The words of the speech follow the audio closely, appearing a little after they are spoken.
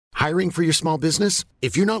Hiring for your small business?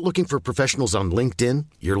 If you're not looking for professionals on LinkedIn,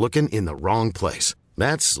 you're looking in the wrong place.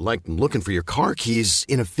 That's like looking for your car keys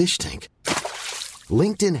in a fish tank.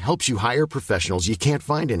 LinkedIn helps you hire professionals you can't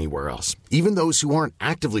find anywhere else, even those who aren't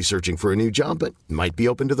actively searching for a new job but might be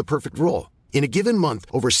open to the perfect role. In a given month,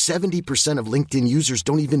 over 70% of LinkedIn users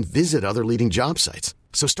don't even visit other leading job sites.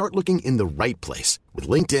 So start looking in the right place. With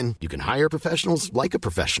LinkedIn, you can hire professionals like a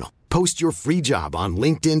professional. Post your free job on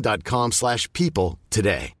linkedin.com/people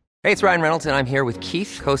today. Hey, it's Ryan Reynolds, and I'm here with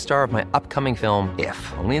Keith, co-star of my upcoming film, If,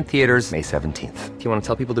 only in theaters May 17th. Do you want to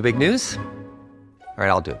tell people the big news? All right,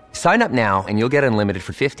 I'll do it. Sign up now and you'll get unlimited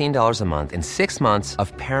for $15 a month and 6 months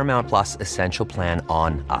of Paramount Plus Essential Plan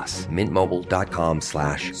on us.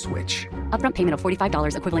 MintMobile.com/switch. Upfront payment of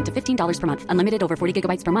 $45 equivalent to $15 per month. Unlimited over 40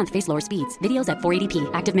 gigabytes per month. Face lower speeds. Videos at 480p.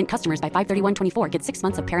 Active Mint customers by 531.24 get 6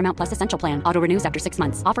 months of Paramount Plus Essential Plan. Auto renews after 6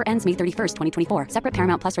 months. Offer ends May 31st, 2024. Separate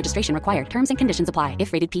Paramount Plus registration required. Terms and conditions apply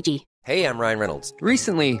if rated PG. Hey, I'm Ryan Reynolds.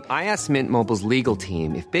 Recently, I asked Mint Mobile's legal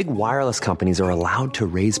team if big wireless companies are allowed to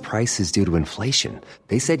raise prices due to inflation.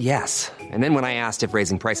 They said yes. And then when I asked if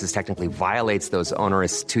raising prices technically violates those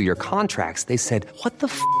onerous 2-year contracts, they said, "What the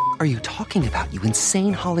f*** are you talking about, you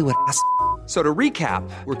insane Hollywood ass?" So to recap,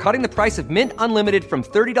 we're cutting the price of Mint Unlimited from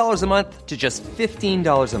 $30 a month to just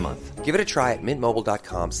 $15 a month. Give it a try at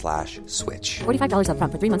mintmobile.com/switch. $45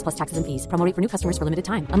 upfront for 3 months plus taxes and fees. Promo rate for new customers for limited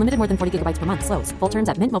time. Unlimited more than 40 gigabytes per month. Slows full terms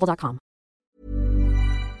at mintmobile.com.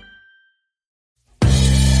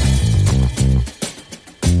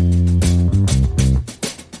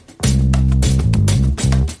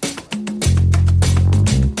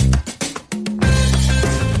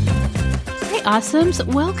 Awesomes,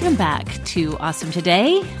 welcome back to Awesome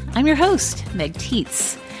Today. I'm your host, Meg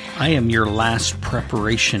Tietz. I am your last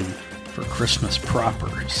preparation for Christmas proper,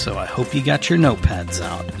 so I hope you got your notepads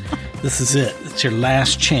out. This is it. It's your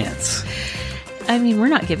last chance. I mean, we're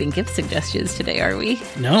not giving gift suggestions today, are we?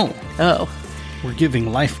 No. Oh. We're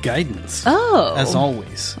giving life guidance. Oh. As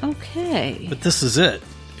always. Okay. But this is it.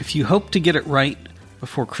 If you hope to get it right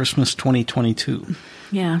before Christmas 2022,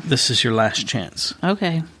 this is your last chance.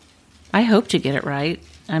 Okay. I hope to get it right.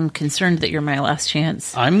 I'm concerned that you're my last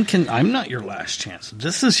chance. I'm not your last chance.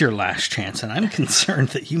 This is your last chance, and I'm concerned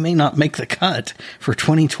that you may not make the cut for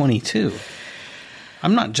 2022.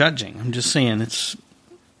 I'm not judging. I'm just saying it's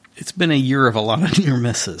been a year of a lot of near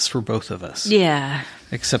misses for both of us. Yeah.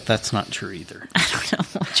 Except that's not true either. I don't know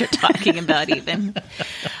what you're talking about even.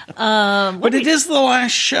 But it is the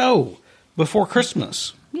last show before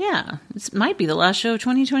Christmas. Yeah. It might be the last show of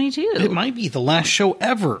 2022. It might be the last show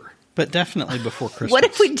ever. But definitely before Christmas. What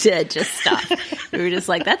if we did just stop? We were just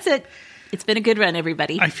like, that's it. It's been a good run,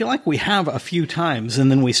 everybody. I feel like we have a few times, and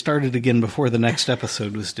then we started again before the next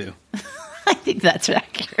episode was due. I think that's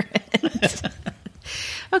accurate.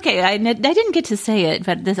 Okay, I didn't get to say it,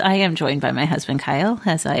 but I am joined by my husband, Kyle,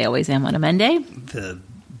 as I always am on a Monday. The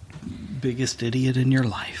biggest idiot in your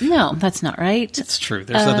life. No, that's not right. It's true.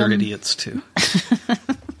 There's other idiots, too.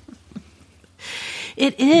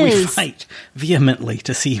 It is. We fight vehemently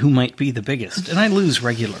to see who might be the biggest, and I lose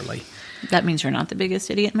regularly. That means you're not the biggest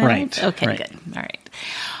idiot in my life? Okay, right. Good. All right.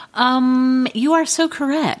 You are so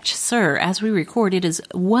correct, sir. As we record, it is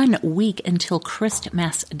 1 week until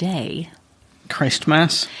Christmas Day.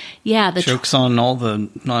 Christmas? Yeah. Jokes on all the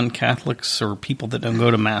non-Catholics or people that don't go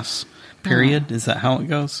to Mass, period? Is that how it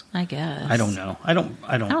goes? I guess. I don't know. I don't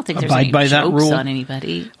think there's abide any by that jokes rule. on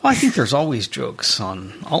anybody. Well, I think there's always jokes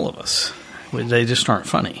on all of us. They just aren't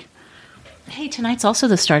funny. Hey, tonight's also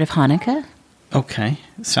the start of Hanukkah. Okay.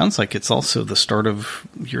 It sounds like it's also the start of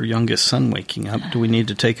your youngest son waking up. Do we need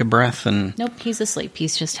to take a breath? Nope, he's asleep.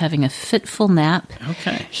 He's just having a fitful nap.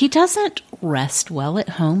 Okay. He doesn't rest well at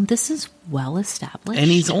home. This is well established.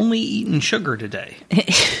 And he's only eaten sugar today.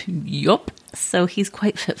 Yup. So he's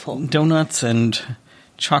quite fitful. Donuts and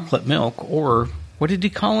chocolate milk, or what did he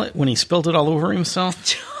call it when he spilled it all over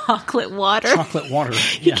himself? Chocolate water. Chocolate water.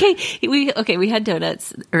 Yeah. We had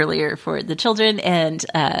donuts earlier for the children, and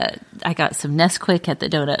I got some Nesquik at the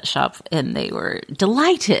donut shop, and they were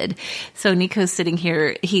delighted. So Nico's sitting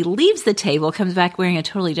here. He leaves the table, comes back wearing a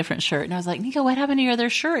totally different shirt, and I was like, Nico, what happened to your other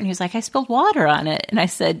shirt? And he was like, I spilled water on it. And I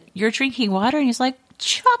said, you're drinking water? And he's like,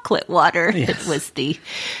 chocolate water. Yes. It was the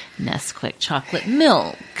Nesquik chocolate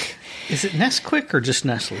milk. Is it Nesquik or just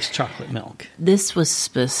Nestle's chocolate milk? This was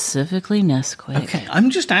specifically Nesquik. Okay, I'm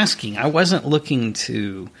just asking. I wasn't looking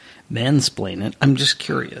to mansplain it. I'm just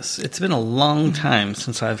curious. It's been a long time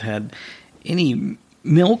since I've had any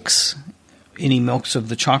milks of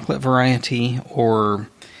the chocolate variety or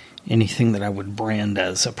anything that I would brand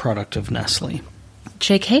as a product of Nestle.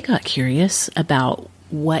 JK got curious about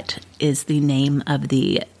what is the name of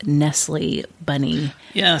the Nestle bunny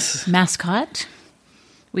Yes. mascot?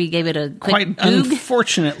 We gave it a quick Quite goog.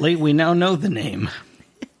 unfortunately, we now know the name.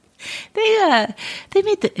 They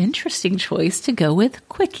made the interesting choice to go with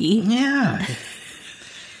Quickie. Yeah.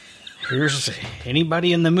 Here's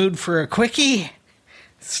anybody in the mood for a quickie?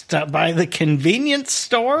 Stop by the convenience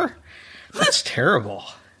store? That's terrible.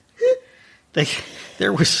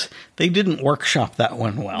 They didn't workshop that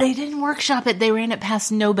one well. They didn't workshop it. They ran it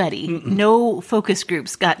past nobody. No focus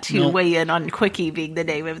groups got to weigh in on Quickie being the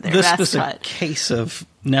name of their This mascot. was a case of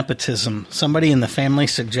nepotism. Somebody in the family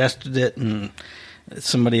suggested it, and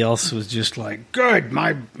somebody else was just like, "Good,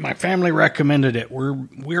 my family recommended it.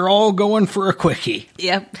 We're all going for a quickie."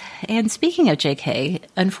 Yep. And speaking of JK,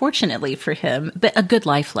 unfortunately for him, but a good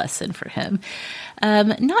life lesson for him,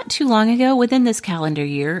 not too long ago, within this calendar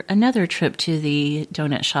year, another trip to the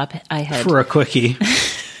donut shop I had For a quickie.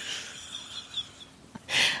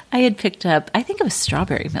 picked up, I think it was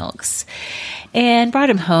strawberry milks, and brought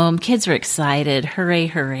him home. Kids were excited. Hooray,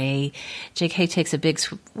 hooray. JK takes a big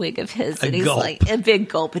swig of his, and he's gulp. like, a big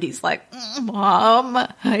gulp, and he's like, Mom,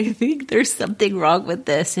 I think there's something wrong with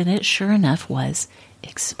this. And it sure enough was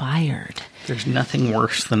expired. There's nothing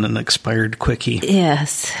worse than an expired quickie.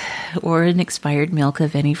 Yes. Or an expired milk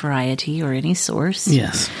of any variety or any source.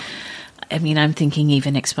 Yes. I mean, I'm thinking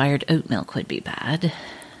even expired oat milk would be bad.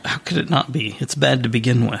 How could it not be? It's bad to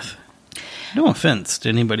begin with. No offense to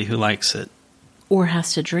anybody who likes it. Or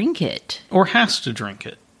has to drink it. Or has to drink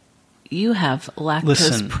it. You have lactose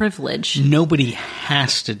Listen, privilege. Nobody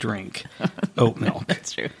has to drink oat milk.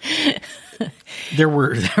 That's true. There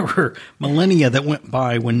were millennia that went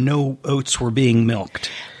by when no oats were being milked.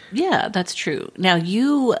 Yeah, that's true. Now,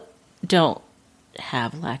 you don't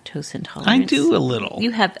have lactose intolerance. I do a little. You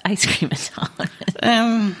have ice cream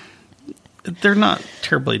intolerance. They're not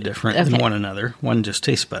terribly different than Okay. one another. One just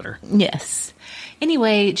tastes better. Yes.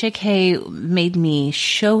 Anyway, JK made me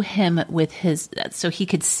show him with his, so he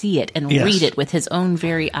could see it and Yes. read it with his own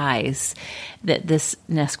very eyes, that this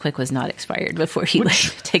Nesquik was not expired before he would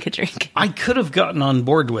take a drink. I could have gotten on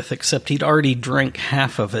board with, except he'd already drank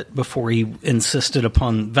half of it before he insisted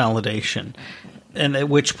upon validation. And at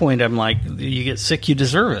which point I'm like, you get sick, you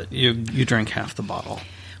deserve it. You drink half the bottle.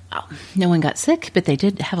 Well, no one got sick, but they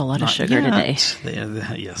did have a lot of sugar today.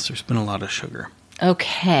 Yes, there's been a lot of sugar.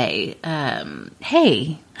 Okay.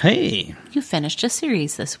 Hey, Hey, you finished a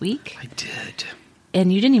series this week, I did.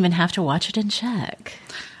 and you didn't even have to watch it in Czech.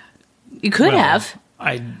 You could Well, have.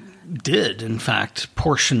 I did, in fact,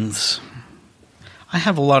 portions. I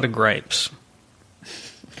have a lot of gripes.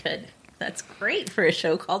 Good. That's great for a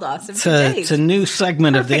show called Awesome It's a new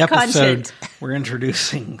segment of the Perfect episode content. we're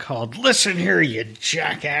introducing called Listen Here, You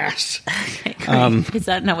Jackass. Okay, great. Is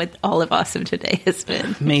that not what all of Awesome Today has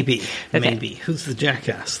been? Maybe. Okay. Maybe. Who's the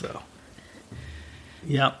jackass, though?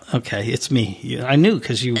 Yep. Okay, it's me. I knew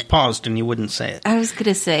because you paused and you wouldn't say it. I was going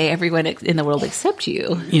to say everyone in the world except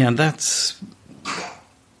you. Yeah, that's...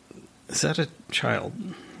 Is that a child?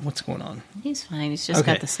 What's going on? He's fine. He's just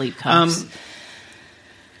Okay. got the sleep cups.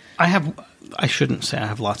 I shouldn't say I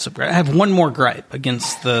have lots of gripe. I have one more gripe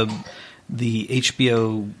against the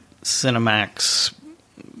HBO Cinemax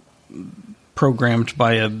programmed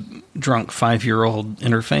by a drunk 5-year-old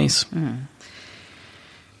interface.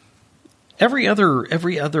 Every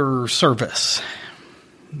other service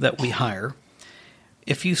that we hire,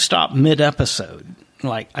 if you stop mid-episode,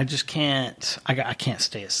 like I just can't, I can't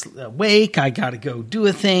stay awake. I got to go do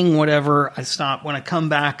a thing, whatever. I stop. When I come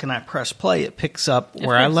back and I press play, it picks up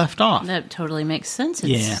where I left off. That totally makes sense. It's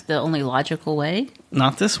Yeah. the only logical way.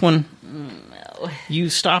 Not this one. You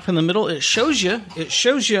stop in the middle. It shows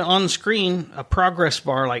you on screen a progress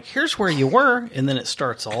bar. Like here's where you were, and then it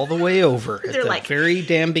starts all the way over at They're the like- very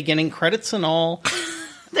damn beginning, credits and all.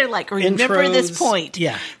 They're like, remember this Intros. point.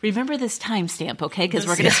 Yeah. Remember this timestamp, okay? Because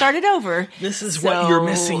we're This- going to start it over. This is what you're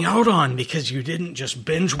missing out on because you didn't just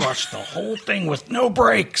binge watch the whole thing with no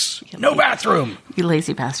breaks, no bathroom. You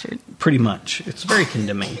lazy bastard. Pretty much. It's very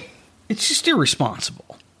condemning. It's just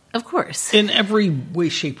irresponsible. Of course. In every way,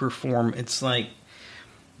 shape, or form, it's like,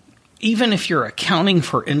 even if you're accounting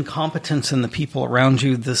for incompetence in the people around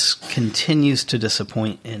you, this continues to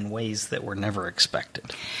disappoint in ways that were never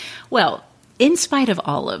expected. Well, in spite of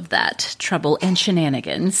all of that trouble and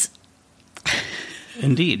shenanigans,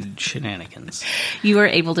 Indeed, shenanigans. you were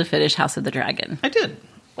able to finish House of the Dragon. I did.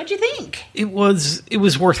 What'd you think? It was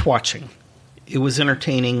worth watching. It was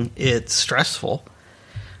entertaining. It's stressful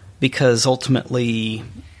because ultimately,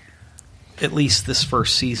 at least this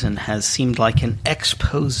first season has seemed like an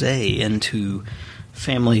expose into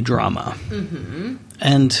family drama. Mm-hmm.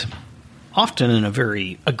 And often in a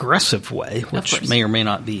very aggressive way, which course. may or may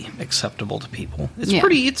not be acceptable to people. It's Yeah.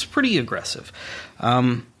 pretty aggressive.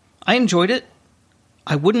 I enjoyed it.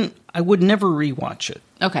 I would never rewatch it.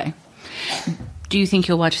 Okay. Do you think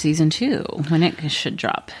you'll watch season 2 when it should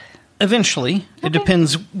drop? Eventually. It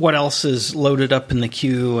depends what else is loaded up in the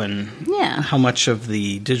queue and Yeah. how much of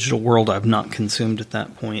the digital world I've not consumed at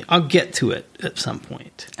that point. I'll get to it at some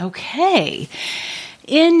point. Okay.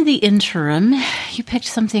 In the interim, you picked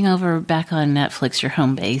something over back on Netflix, your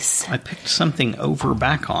home base. I picked something over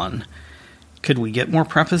back on. Could we get more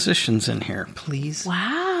prepositions in here, please?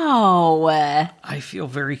 Wow. I feel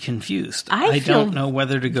very confused. I feel don't know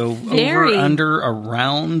whether to go very- over, under,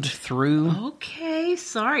 around, through. Okay,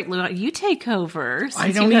 sorry. You take over. I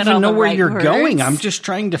since don't you had all even know the where right you're words. going. I'm just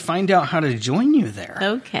trying to find out how to join you there.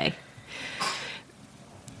 Okay.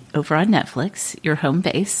 Over on Netflix, your home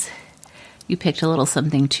base, you picked a little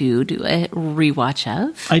something to do a rewatch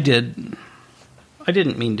of. I did. I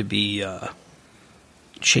didn't mean to be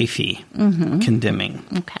chafy, condemning.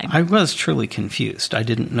 Okay. I was truly confused. I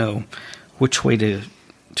didn't know which way to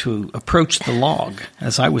approach the log,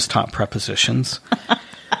 as I was taught prepositions.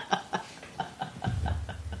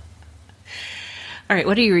 All right,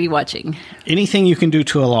 what are you rewatching? Anything you can do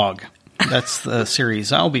to a log. That's the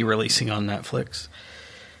series I'll be releasing on Netflix.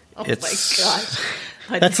 Oh my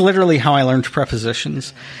gosh. That's literally how I learned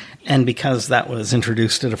prepositions. And because that was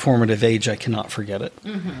introduced at a formative age, I cannot forget it.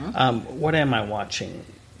 What am I watching?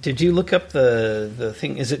 Did you look up the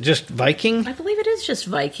thing? Is it just Viking? I believe it is just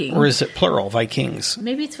Viking. Or is it plural, Vikings?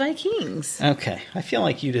 Maybe it's Vikings. Okay. I feel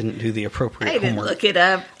like you didn't do the appropriate I didn't homework. look it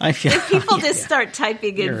up. I feel If people yeah, just yeah. start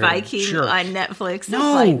typing in You're a Viking jerk. on Netflix, they'll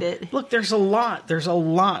No, find it. look, there's a lot. There's a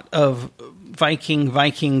lot of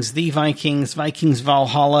Vikings, the Vikings, Vikings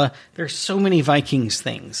Valhalla. There's so many Vikings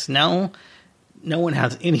things. Now, no one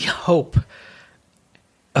has any hope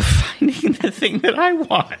of finding the thing that I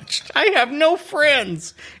watched. I have no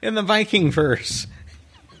friends in the Viking verse.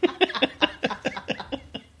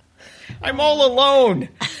 I'm all alone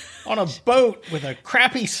on a boat with a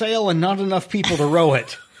crappy sail and not enough people to row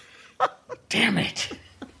it. Damn it.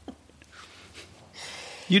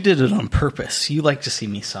 You did it on purpose. You like to see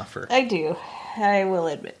me suffer. I do. I will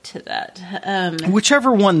admit to that.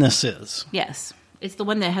 Whichever one this is. Yes. It's the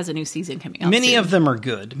one that has a new season coming out. Many soon. of them are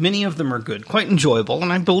good. Many of them are good. Quite enjoyable.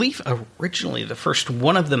 And I believe originally the first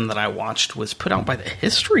one of them that I watched was put out by the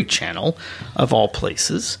History Channel, of all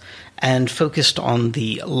places, and focused on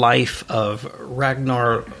the life of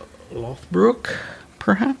Ragnar Lothbrok,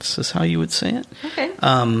 perhaps is how you would say it. Okay.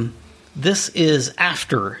 This is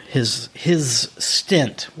after his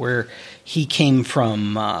stint where he came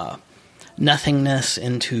from nothingness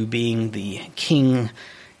into being the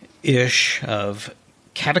king-ish of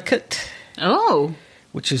Connecticut, Oh.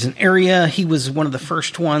 which is an area he was one of the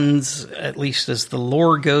first ones, at least as the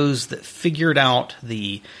lore goes, that figured out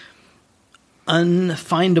the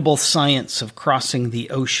unfindable science of crossing the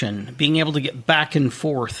ocean, being able to get back and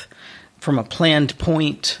forth from a planned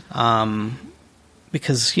point,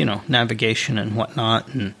 because, navigation and whatnot,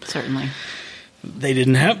 and Certainly. they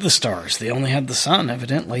didn't have the stars. They only had the sun,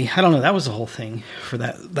 evidently. I don't know. That was the whole thing for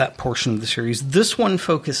that portion of the series. This one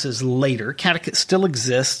focuses later. Connecticut still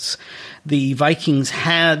exists. The Vikings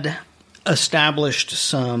had established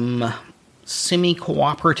some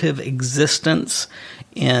semi-cooperative existence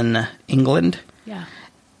in England. Yeah.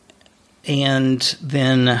 And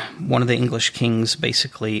then one of the English kings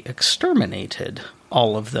basically exterminated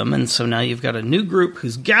all of them. And so now you've got a new group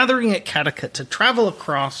who's gathering at Connecticut to travel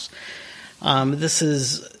across.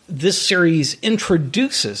 This series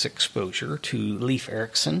introduces exposure to Leif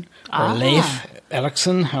Erikson, or Leif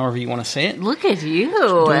Erikson, however you want to say it. Look at you.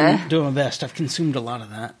 Doing my best. I've consumed a lot of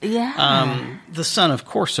that. Yeah. The son, of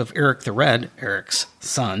course, of Eric the Red, Eric's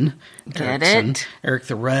son. Get Erikson. it? Eric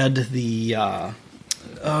the Red, the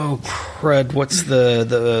crud, what's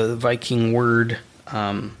the Viking word?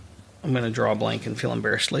 I'm going to draw a blank and feel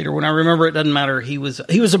embarrassed later. When I remember, it doesn't matter. He was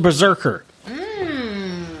a berserker,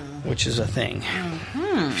 which is a thing.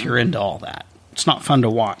 If you're into all that, it's not fun to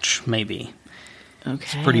watch. Maybe Okay.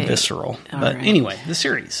 it's pretty visceral. All But right. anyway, the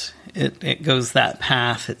series it goes that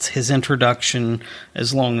path. It's his introduction,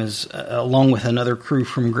 along with another crew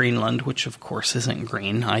from Greenland, which of course isn't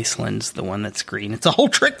green. Iceland's the one that's green. It's a whole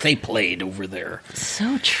trick they played over there.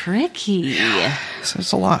 So tricky. So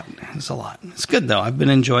it's a lot. It's good, though. I've been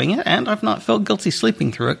enjoying it, and I've not felt guilty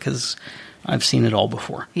sleeping through it because I've seen it all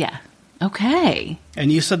before. Yeah. Okay.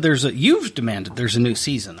 And you said you've demanded there's a new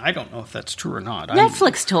season. I don't know if that's true or not.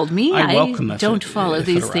 Netflix told me I welcome if don't it- follow if it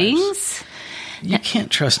these arrives. things. You can't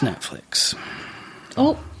trust Netflix.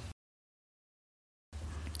 Oh.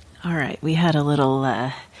 All right. We had a little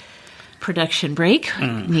production break.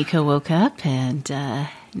 Nico woke up, and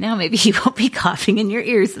now maybe he won't be coughing in your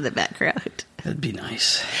ears in the background. That'd be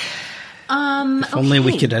nice. If only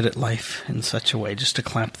we could edit life in such a way just to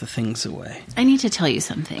clap the things away. I need to tell you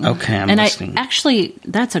something. Okay, I'm listening. Actually,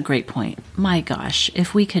 that's a great point. My gosh,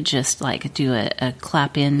 if we could just like do a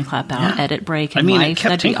clap in, clap out, edit break in life, it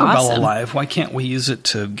kept that'd be Tinkerbell awesome. alive. Why can't we use it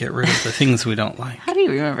to get rid of the things we don't like? How do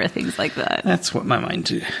you remember things like that? That's what my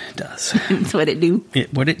mind does. That's what it do.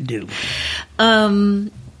 What it do.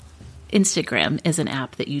 Instagram is an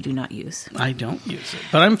app that you do not use. I don't use it,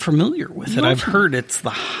 but I'm familiar with it. I've heard it's the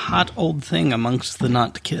hot old thing amongst the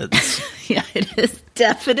not kids. Yeah, it is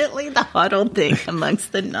definitely the hot old thing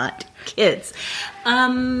amongst the not kids.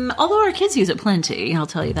 Although our kids use it plenty, I'll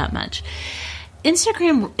tell you that much.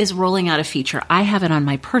 Instagram is rolling out a feature. I have it on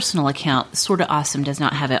my personal account. Sorta Awesome does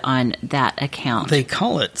not have it on that account. They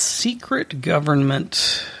call it Secret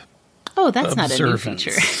Government. Oh, that's not a new Observance.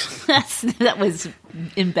 feature. That was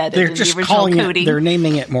embedded They're in just the original calling coding. it. They're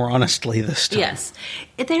naming it more honestly this time. Yes.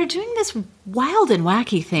 They're doing this wild and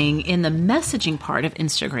wacky thing in the messaging part of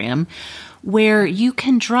Instagram where you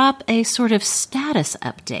can drop a sort of status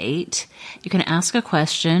update. You can ask a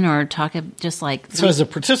question or talk just like... So as a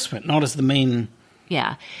participant, not as the main...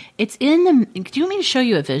 Yeah. It's in the... Do you want me to show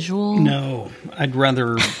you a visual? No. I'd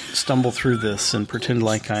rather stumble through this and pretend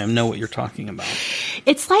like I know what you're talking about.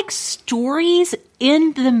 It's like stories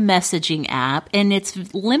in the messaging app, and it's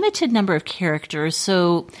limited number of characters.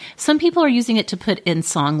 So some people are using it to put in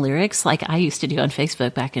song lyrics, like I used to do on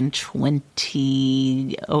Facebook back in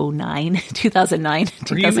 2009.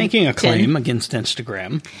 Are you making a claim against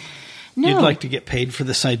Instagram? No. You'd like to get paid for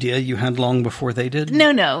this idea you had long before they did?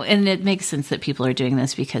 No. And it makes sense that people are doing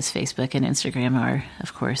this because Facebook and Instagram are,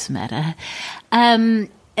 of course, meta. And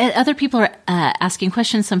other people are asking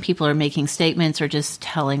questions. Some people are making statements or just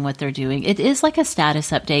telling what they're doing. It is like a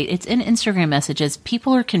status update. It's in Instagram messages.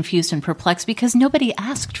 People are confused and perplexed because nobody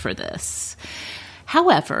asked for this.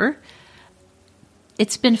 However,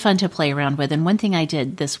 it's been fun to play around with. And one thing I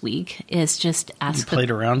did this week is just ask... You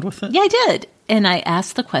played around with it? Yeah, I did. And I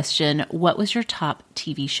asked the question, what was your top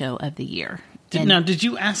TV show of the year? Did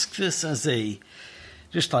you ask this as a...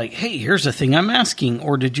 Just like, hey, here's a thing I'm asking,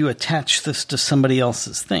 or did you attach this to somebody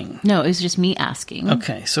else's thing? No, it was just me asking.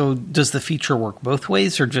 Okay, so does the feature work both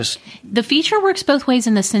ways, or just... The feature works both ways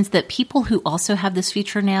in the sense that people who also have this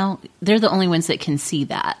feature now, they're the only ones that can see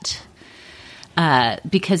that.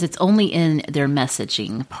 Because it's only in their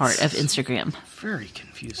messaging part of Instagram. Very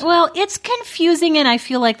confusing. Well, it's confusing, and I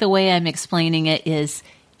feel like the way I'm explaining it is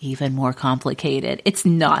even more complicated. It's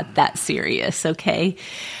not that serious, okay?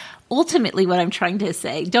 Ultimately, what I'm trying to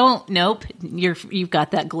say, you've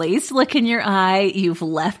got that glazed look in your eye. You've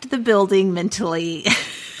left the building mentally.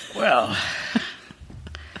 Well,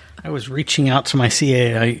 I was reaching out to my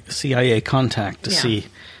CIA contact to see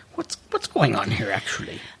what's going on here,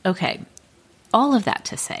 actually. Okay. All of that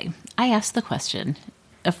to say, I asked the question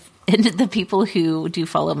and the people who do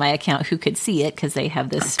follow my account who could see it because they have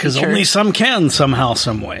this Because feature. only some can somehow,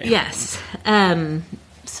 some way. Yes.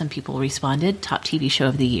 Some people responded, top TV show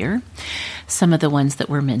of the year. Some of the ones that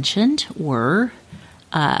were mentioned were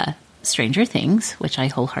Stranger Things, which I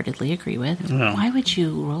wholeheartedly agree with. No. Why would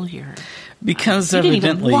you roll your... Because You didn't even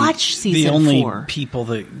evidently watch season the only 4. people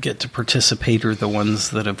that get to participate are the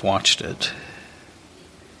ones that have watched it.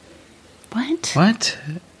 What? What?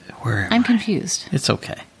 Where am I'm I? confused. It's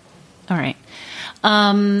okay. All right.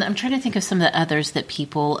 I'm trying to think of some of the others that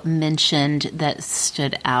people mentioned that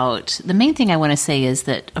stood out. The main thing I want to say is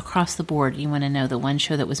that across the board, you want to know the one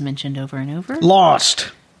show that was mentioned over and over?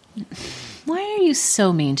 Lost. Why are you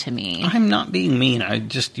so mean to me? I'm not being mean.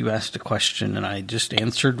 You asked a question and I just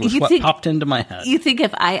answered with You what think- popped into my head. You think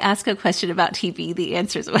if I ask a question about TV, the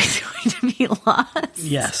answer is always going to be Lost?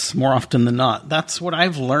 Yes, more often than not. That's what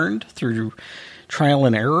I've learned through trial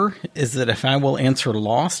and error, is that if I will answer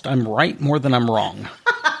Lost, I'm right more than I'm wrong.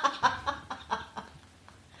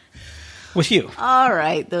 With you. All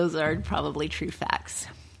right, those are probably true facts.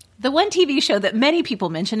 The one TV show that many people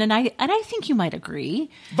mention, and I think you might agree.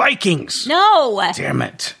 Vikings. No! Damn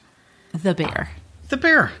it. The Bear. The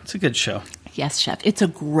Bear. It's a good show. Yes, chef. It's a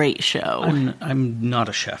great show. I'm not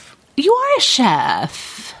a chef. You are a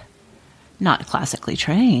chef. Not classically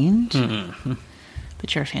trained. Mm-hmm.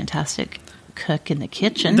 But you're a fantastic cook in the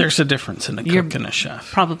kitchen. There's a difference in a You're cook and a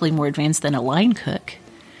chef. Probably more advanced than a line cook.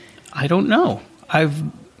 I don't know. I've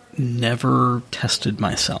never tested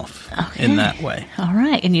myself in that way. All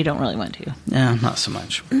right. And you don't really want to. Yeah, not so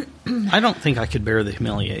much. I don't think I could bear the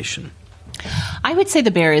humiliation. I would say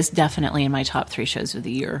The Bear is definitely in my top 3 shows of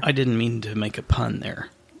the year. I didn't mean to make a pun there.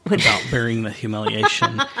 about bearing the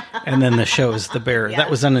humiliation, and then the show is The Bear. Yeah, that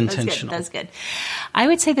was unintentional. That's good. I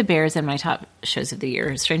would say The Bear is in my top shows of the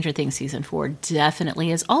year. Stranger Things season 4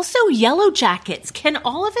 definitely is. Also, Yellow Jackets. Can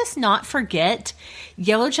all of us not forget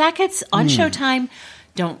Yellow Jackets on Showtime?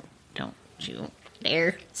 Don't you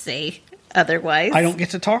dare say otherwise. I don't get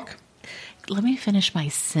to talk? Let me finish my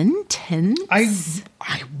sentence.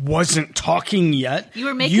 I wasn't talking yet. You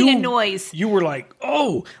were making a noise. You were like,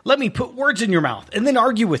 oh, let me put words in your mouth and then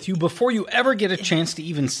argue with you before you ever get a chance to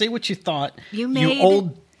even say what you thought. You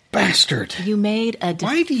old bastard. You made a...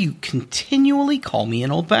 Why do you continually call me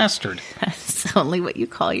an old bastard? That's only what you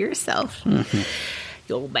call yourself. Mm-hmm.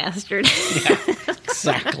 You old bastard. Yeah,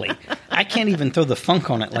 exactly. I can't even throw the funk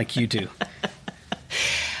on it like you do.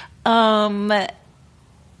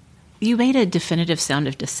 You made a definitive sound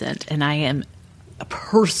of dissent, and I am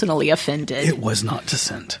personally offended. It was not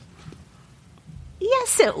dissent.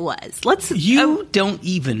 Yes, it was. You don't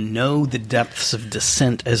even know the depths of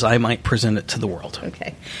dissent as I might present it to the world.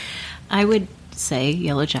 Okay. I would say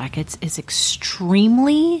Yellow Jackets is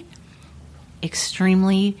extremely,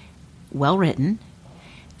 extremely well written,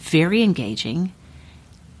 very engaging,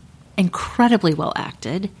 incredibly well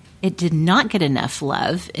acted. It did not get enough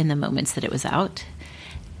love in the moments that it was out.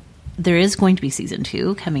 There is going to be season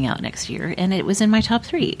 2 coming out next year, and it was in my top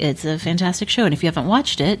 3. It's a fantastic show, and if you haven't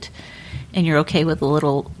watched it, and you're okay with a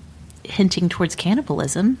little hinting towards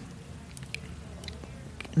cannibalism,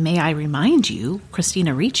 may I remind you,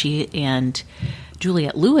 Christina Ricci and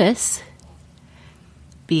Juliette Lewis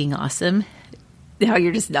being awesome. Now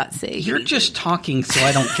you're just not saying. You're just talking so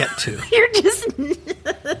I don't get to. You're just...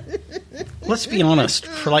 Let's be honest,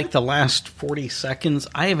 for like the last 40 seconds,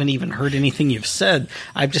 I haven't even heard anything you've said.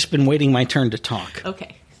 I've just been waiting my turn to talk.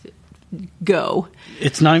 Okay. Go.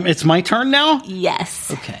 It's my turn now?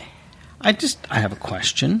 Yes. Okay. I have a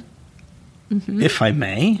question, if I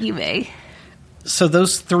may. You may. So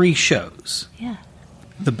those 3 shows. Yeah.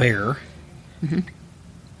 The Bear.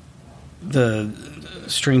 The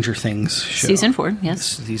Stranger Things show. Season 4, yes.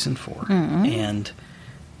 Season 4. And...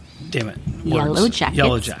 damn it. Yellow Jackets.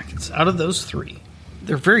 Yellow Jackets. Out of those 3,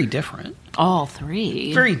 they're very different. All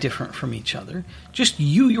 3. Very different from each other. Just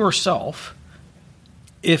you yourself,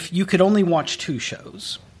 if you could only watch 2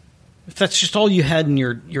 shows, if that's just all you had in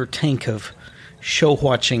your tank of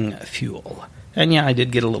show-watching fuel. And yeah, I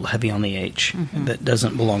did get a little heavy on the H. That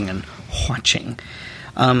doesn't belong in watching.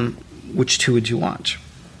 Which 2 would you watch?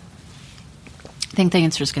 I think the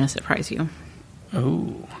answer is going to surprise you.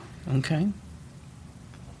 Oh, okay.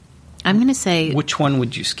 I'm going to say... Which one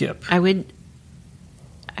would you skip? I would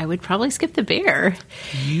probably skip The Bear.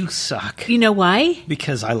 You suck. You know why?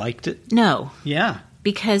 Because I liked it? No. Yeah.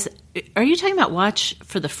 Because... Are you talking about watch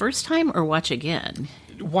for the first time or watch again?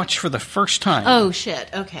 Watch for the first time. Oh, shit.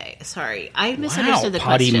 Okay. Sorry. I misunderstood the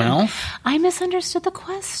potty question. Mouth. I misunderstood the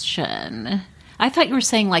question. I thought you were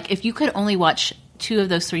saying, like, if you could only watch 2 of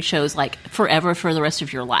those 3 shows, like, forever for the rest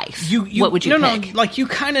of your life, what would you pick? No, like, you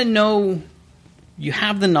kind of know... You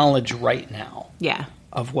have the knowledge right now. Yeah.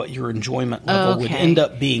 Of what your enjoyment level would end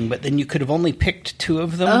up being, but then you could have only picked 2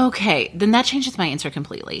 of them. Okay. Then that changes my answer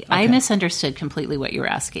completely. Okay. I misunderstood completely what you were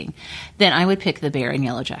asking. Then I would pick The Bear and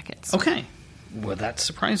Yellow Jackets. Okay. Well, that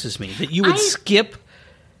surprises me. That you would skip...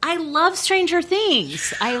 I love Stranger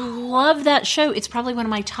Things. I love that show. It's probably one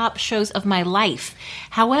of my top shows of my life.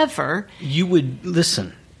 However... You would...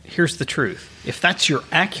 Listen, here's the truth. If that's your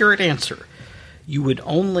accurate answer, you would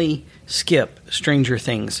only... skip Stranger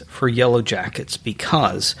Things for Yellow Jackets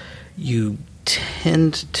because you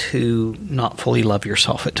tend to not fully love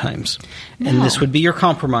yourself at times. No. And this would be your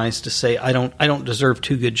compromise to say, I don't deserve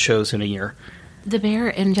 2 good shows in a year. The Bear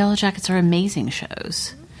and Yellow Jackets are amazing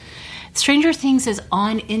shows. Stranger Things is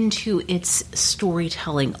on into its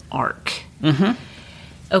storytelling arc.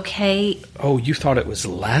 Okay. Oh, you thought it was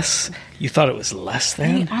less? You thought it was less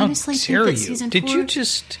than? I honestly think that season 4... Did you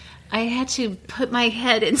just... I had to put my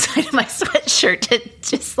head inside of my sweatshirt to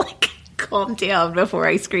just, like, calm down before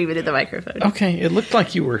I scream into the microphone. Okay, it looked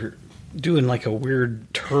like you were doing, like, a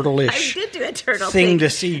weird turtle-ish I did do a turtle thing to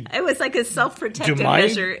see. It was like a self-protective Do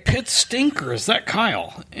measure. my pits stink, or is that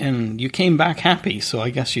Kyle? And you came back happy, so I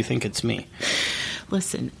guess you think it's me.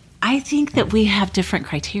 Listen, I think that we have different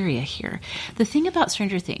criteria here. The thing about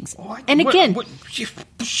Stranger Things, and again...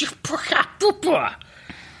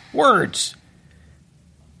 Words...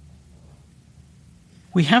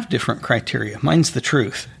 We have different criteria. Mine's the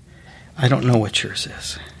truth. I don't know what yours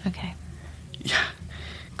is. Okay. Yeah.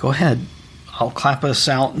 Go ahead. I'll clap us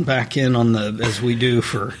out and back in on as we do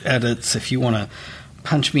for edits if you want to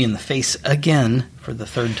punch me in the face again for the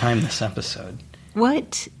 3rd time this episode.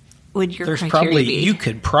 What would your There's criteria probably be? you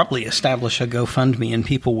could probably establish a GoFundMe and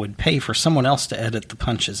people would pay for someone else to edit the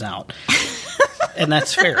punches out. And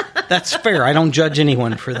that's fair. That's fair. I don't judge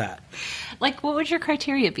anyone for that. Like, what would your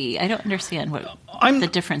criteria be? I don't understand what the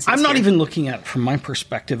difference is. I'm not here. even looking at it from my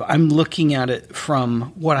perspective. I'm looking at it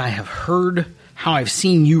from what I have heard, how I've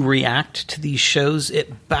seen you react to these shows.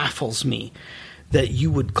 It baffles me that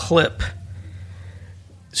you would clip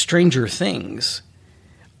Stranger Things.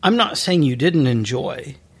 I'm not saying you didn't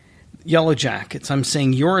enjoy Yellow Jackets. I'm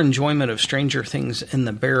saying your enjoyment of Stranger Things and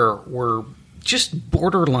The Bear were just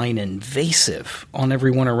borderline invasive on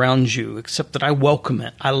everyone around you, except that I welcome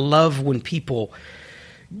it. I love when people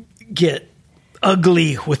get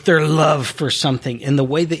ugly with their love for something. And the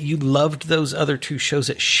way that you loved those other two shows,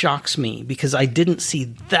 it shocks me because I didn't see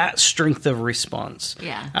that strength of response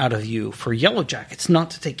out of you for Yellow Jackets.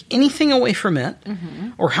 Not to take anything away from it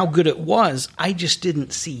or how good it was. I just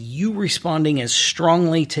didn't see you responding as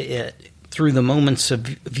strongly to it through the moments of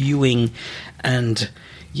viewing and,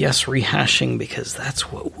 yes, rehashing, because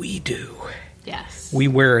that's what we do. Yes. We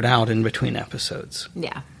wear it out in between episodes.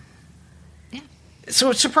 Yeah. So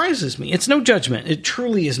it surprises me. It's no judgment. It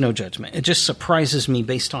truly is no judgment. It just surprises me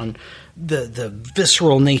based on the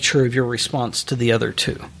visceral nature of your response to the other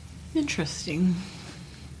two. Interesting.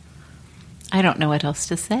 I don't know what else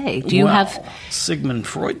to say. Do you have... Sigmund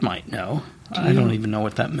Freud might know. I don't even know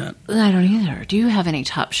what that meant. I don't either. Do you have any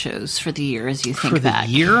top shows for the year as you think back?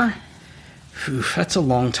 For the year? Oof, that's a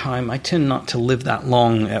long time. I tend not to live that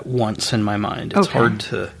long at once in my mind. It's hard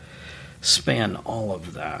to span all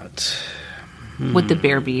of that. Would The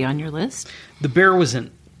Bear be on your list? The Bear was an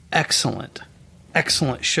excellent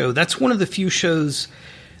show. That's one of the few shows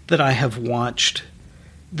that I have watched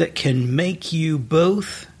that can make you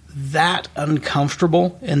both that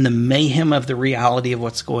uncomfortable in the mayhem of the reality of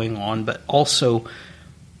what's going on, but also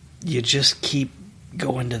you just keep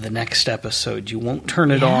going to the next episode. You won't turn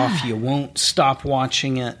it off. You won't stop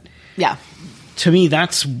watching it. Yeah. To me,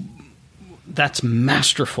 that's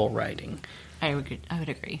masterful writing. I would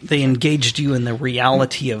agree. They engaged you in the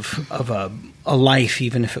reality of a life,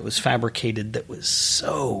 even if it was fabricated, that was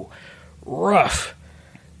so rough,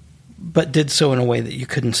 but did so in a way that you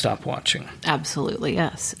couldn't stop watching. Absolutely,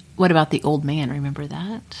 yes. What about The Old Man? Remember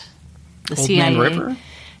that? The Old CIA, Man River?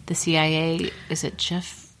 The CIA, is it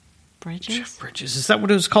Jeff Bridges? Jeff Bridges. Is that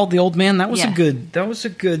what it was called, The Old Man? That was a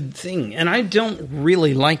good thing. And I don't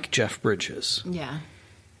really like Jeff Bridges. Yeah.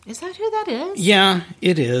 Is that who that is? Yeah,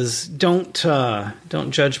 it is. Don't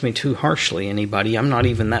judge me too harshly, anybody. I'm not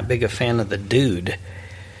even that big a fan of the dude.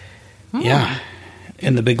 Yeah.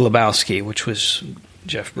 In The Big Lebowski, which was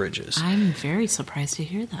Jeff Bridges. I'm very surprised to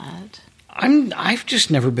hear that. I've just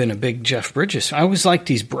never been a big Jeff Bridges. I always liked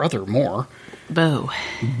his brother more. Bo,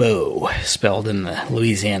 spelled in the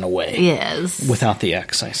Louisiana way. Yes. Without the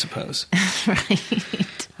X, I suppose.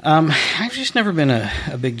 Right. I've just never been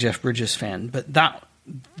a big Jeff Bridges fan, but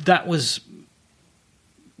that was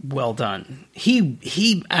well done.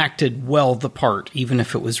 He acted well the part, even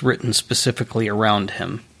if it was written specifically around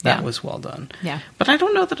him. That was well done. Yeah. But I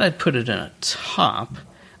don't know that I'd put it in a top.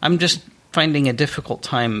 I'm just finding a difficult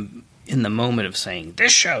time in the moment of saying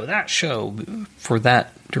this show, that show, for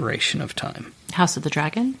that duration of time. House of the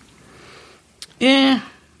Dragon? Yeah,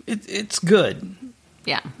 it's good.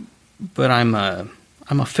 Yeah. But I'm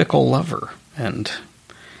a fickle lover, and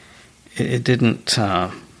it didn't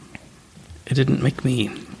make me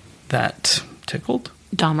that tickled.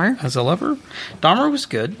 Dahmer? As a lover? Dahmer was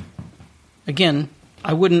good. Again,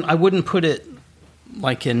 I wouldn't put it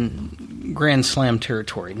like in Grand Slam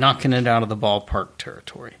territory, knocking it out of the ballpark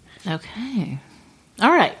territory. Okay.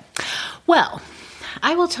 All right. Well,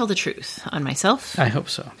 I will tell the truth on myself. I hope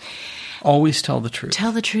so. Always tell the truth.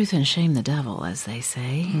 Tell the truth and shame the devil, as they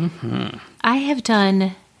say. Mm-hmm. I have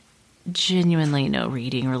done genuinely no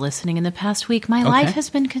reading or listening in the past week. My life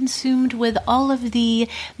has been consumed with all of the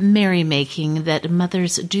merrymaking that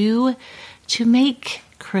mothers do to make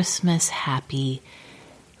Christmas happy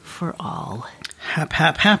for all.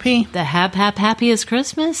 Happy? The happiest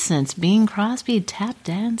Christmas since Bing Crosby tap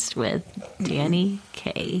danced with Danny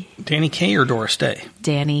Kaye. Danny Kaye or Doris Day?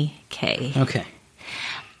 Danny Kaye. Okay.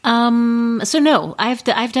 So no, I've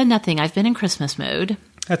done nothing. I've been in Christmas mode.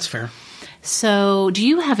 That's fair. So do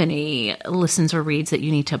you have any listens or reads that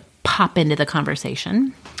you need to pop into the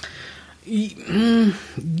conversation?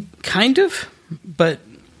 Kind of, but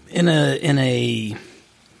in a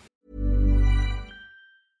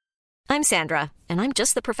I'm Sandra, and I'm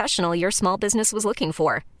just the professional your small business was looking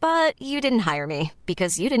for. But you didn't hire me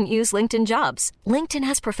because you didn't use LinkedIn Jobs. LinkedIn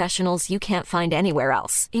has professionals you can't find anywhere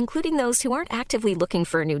else, including those who aren't actively looking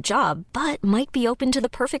for a new job, but might be open to the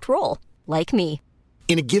perfect role, like me.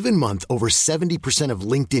 In a given month, over 70% of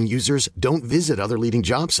LinkedIn users don't visit other leading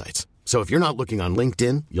job sites. So if you're not looking on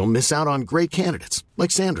LinkedIn, you'll miss out on great candidates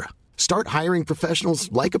like Sandra. Start hiring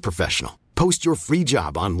professionals like a professional. Post your free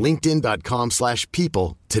job on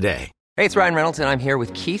linkedin.com/people today. Hey, it's Ryan Reynolds, and I'm here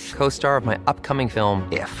with Keith, co-star of my upcoming film,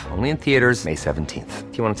 If, only in theaters May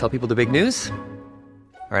 17th. Do you want to tell people the big news?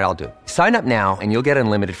 All right, I'll do it. Sign up now and you'll get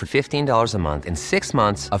unlimited for $15 a month and 6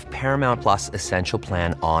 months of Paramount Plus Essential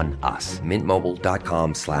Plan on us.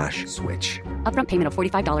 MintMobile.com/switch. Upfront payment of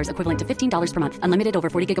 $45 equivalent to $15 per month. Unlimited over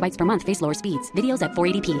 40 gigabytes per month. Face lower speeds. Videos at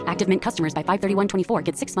 480p. Active Mint customers by 531.24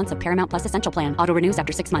 get 6 months of Paramount Plus Essential Plan. Auto renews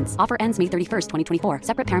after 6 months. Offer ends May 31st, 2024.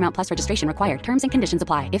 Separate Paramount Plus registration required. Terms and conditions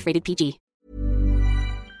apply if rated PG.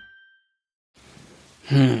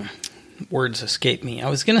 Words escape me. I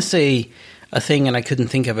was going to say a thing and I couldn't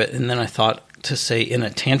think of it, and then I thought to say in a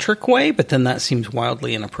tantric way, but then that seems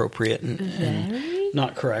wildly inappropriate and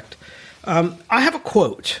not correct. I have a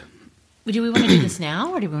quote. Do we want to do this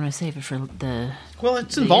now, or do we want to save it for the... Well,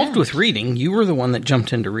 it's involved with reading. You were the one that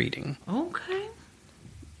jumped into reading. Okay.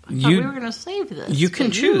 I thought we were going to save this. You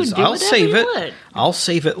can choose. I'll save it. I'll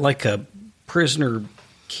save it like a prisoner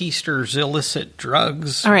keister's illicit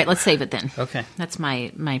drugs. All right, let's save it then. Okay. That's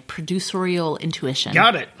my producerial intuition.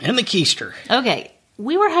 Got it. And the keister. Okay.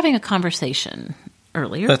 We were having a conversation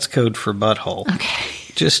earlier. That's code for butthole.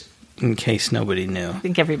 Okay. Just in case nobody knew. I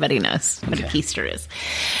think everybody knows what a keister is.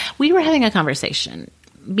 We were having a conversation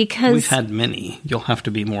because... We've had many. You'll have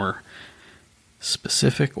to be more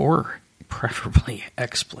specific or preferably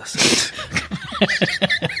explicit.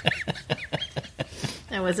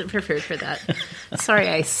 I wasn't prepared for that. Sorry,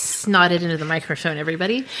 I snotted into the microphone,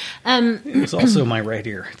 everybody. It was also my right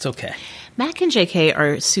ear. It's okay. Mac and JK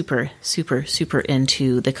are super, super, super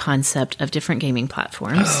into the concept of different gaming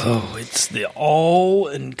platforms. Oh, it's the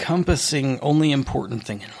all-encompassing, only important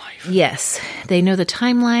thing in life. Yes. They know the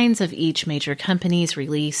timelines of each major company's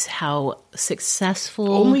release, how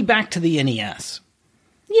successful... Only back to the NES.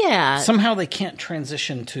 Yeah. Somehow they can't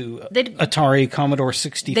transition to Atari, Commodore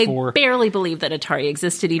 64. They barely believe that Atari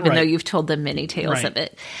existed, even though you've told them many tales of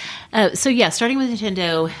it. Starting with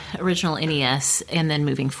Nintendo, original NES, and then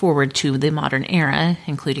moving forward to the modern era,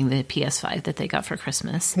 including the PS5 that they got for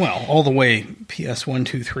Christmas. Well, all the way PS1,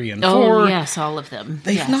 2, 3, and 4. Oh, yes, all of them.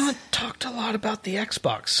 They've not talked a lot about the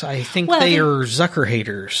Xbox. I think they are Zucker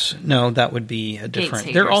haters. No, that would be a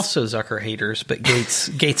different... They're also Zucker haters, but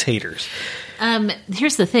Gates haters.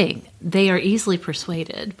 Here's the thing. They are easily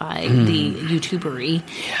persuaded by the YouTubery.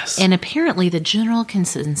 Yes. And apparently the general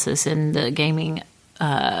consensus in the gaming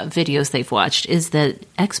videos they've watched is that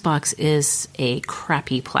Xbox is a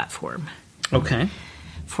crappy platform. Okay.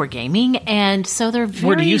 For gaming. And so they're very...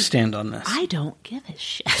 Where do you stand on this? I don't give a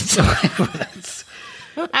shit.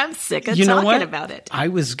 I'm sick of talking about it. I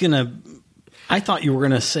thought you were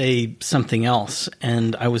going to say something else,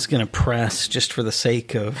 and I was going to press just for the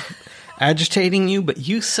sake of... agitating you, but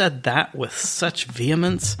you said that with such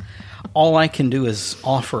vehemence. All I can do is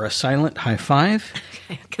offer a silent high five.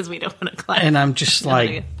 Because we don't want to clap. And I'm just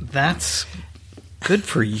like, that's good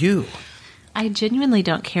for you. I genuinely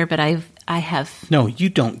don't care, but I have... No, you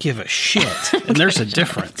don't give a shit. And there's a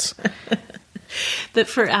difference. But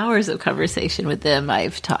for hours of conversation with them,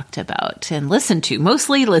 I've talked about and listened to,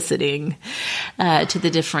 mostly listening to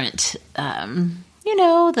the different...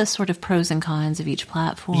 the sort of pros and cons of each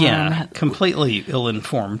platform. Yeah, completely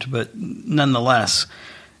ill-informed, but nonetheless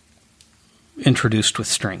introduced with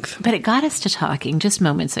strength. But it got us to talking just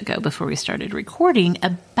moments ago before we started recording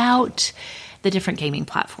about the different gaming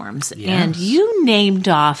platforms. Yes. And you named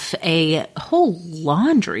off a whole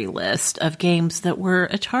laundry list of games that were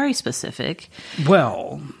Atari-specific.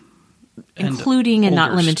 Well... including and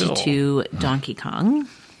not limited to Donkey Kong.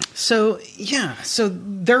 So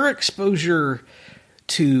their exposure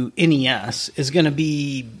to NES is going to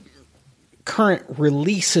be current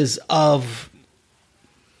releases of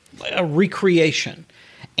a recreation.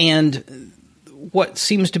 And what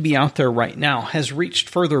seems to be out there right now has reached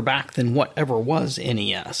further back than whatever was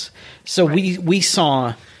NES. So we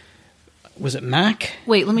saw, was it Mac?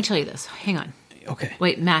 Wait, let me tell you this. Hang on. Okay.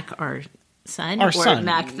 Wait, Mac our son? Our son.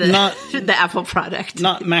 Mac the Apple product?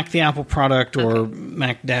 Not Mac the Apple product or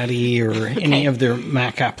Mac Daddy or any of their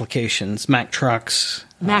Mac applications, Mac trucks.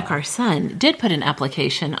 Mac our son did put an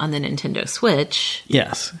application on the Nintendo Switch.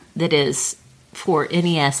 Yes. That is for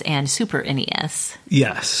NES and Super NES.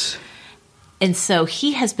 Yes. And so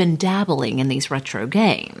he has been dabbling in these retro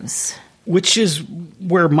games. Which is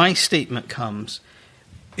where my statement comes.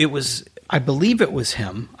 I believe it was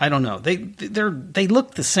him. I don't know. They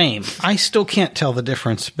look the same. I still can't tell the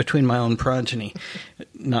difference between my own progeny.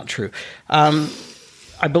 Not true.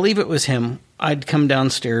 I believe it was him. I'd come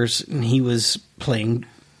downstairs and he was playing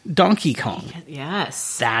Donkey Kong.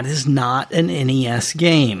 Yes. That is not an NES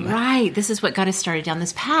game. Right. This is what got us started down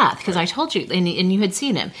this path, because I told you, and you had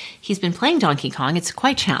seen him. He's been playing Donkey Kong. It's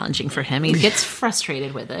quite challenging for him. He gets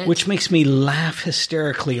frustrated with it. Which makes me laugh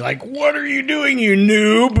hysterically, like, what are you doing, you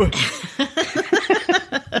noob?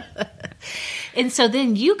 And so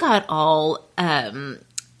then you got all,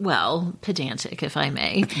 pedantic, if I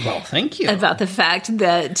may. Well, thank you. About the fact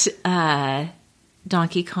that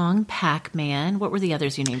Donkey Kong, Pac-Man, what were the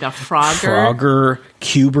others you named? Frogger,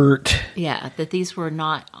 Q*bert. Yeah, that these were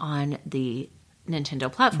not on the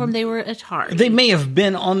Nintendo platform. They were Atari. They may have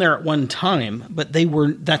been on there at one time, but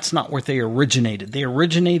that's not where they originated. They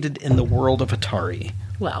originated in the world of Atari.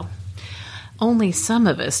 Well, only some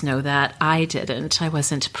of us know that. I didn't. I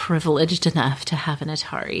wasn't privileged enough to have an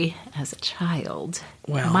Atari as a child.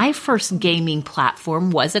 Well, my first gaming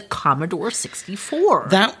platform was a Commodore 64.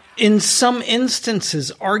 That, in some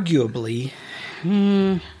instances, arguably...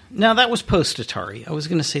 now, that was post-Atari. I was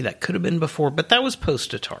going to say that could have been before, but that was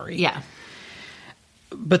post-Atari. Yeah.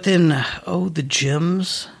 But then, the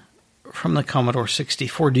gems from the Commodore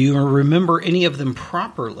 64. Do you remember any of them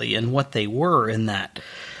properly and what they were in that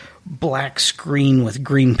black screen with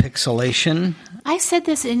green pixelation? I said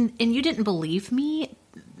this and you didn't believe me.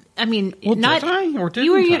 I mean, well, not did I or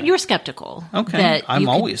didn't you were skeptical. Okay, I'm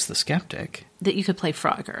always the skeptic. That you could play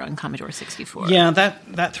Frogger on Commodore 64. Yeah,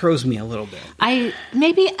 that throws me a little bit.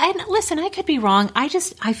 Listen, I could be wrong. I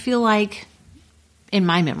feel like in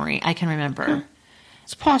my memory I can remember.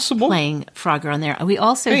 It's possible. Playing Frogger on there. We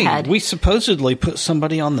also we supposedly put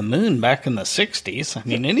somebody on the moon back in the 60s. I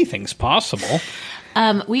mean, anything's possible.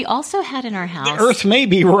 We also had in our house... The Earth may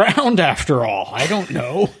be round after all. I don't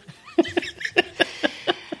know.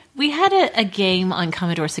 We had a game on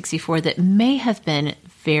Commodore 64 that may have been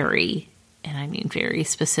very, and I mean very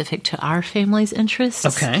specific to our family's interests.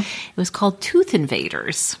 Okay. It was called Tooth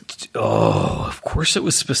Invaders. Oh, of course it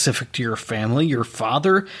was specific to your family. Your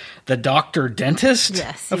father, the doctor dentist?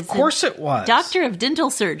 Yes. Of course it was. Doctor of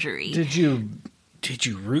dental surgery. Did you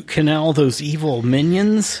root canal those evil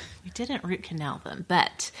minions? We didn't root canal them,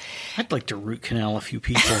 but... I'd like to root canal a few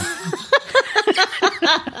people.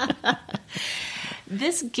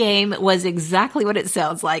 This game was exactly what it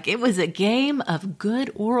sounds like. It was a game of good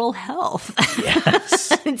oral health.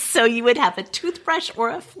 Yes. And so you would have a toothbrush or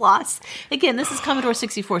a floss. Again, this is Commodore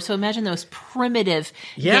 64, so imagine those primitive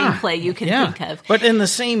gameplay you can think of. But in the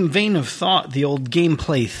same vein of thought, the old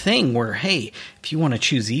gameplay thing where, hey, if you want to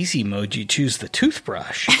choose easy mode, you choose the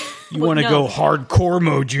toothbrush. You want to go hardcore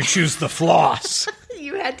mode, you choose the floss.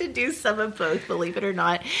 You had to do some of both, believe it or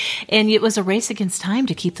not. And it was a race against time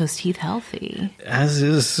to keep those teeth healthy. As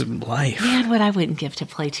is life. Man, what I wouldn't give to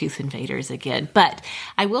play Tooth Invaders again. But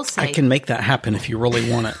I will say... I can make that happen if you really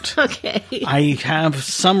want it. Okay. I have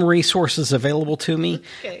some resources available to me,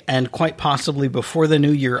 and quite possibly before the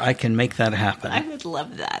new year, I can make that happen. I would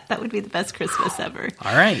love that. That would be the best Christmas ever.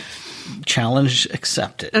 All right. Challenge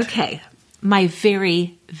accepted. Okay. My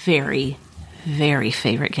very, very, very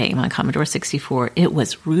favorite game on Commodore 64. It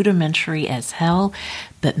was rudimentary as hell,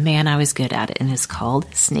 but man, I was good at it, and it's called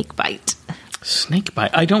Snakebite.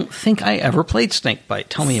 Snakebite. I don't think I ever played Snakebite.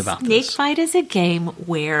 Tell me about this. Snakebite is a game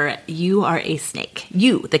where you are a snake.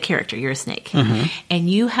 You, the character, you're a snake. Mm-hmm. And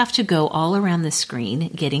you have to go all around the screen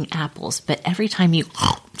getting apples. But every time you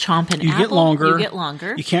chomp an apple, you get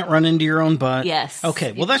longer. You can't run into your own butt. Yes.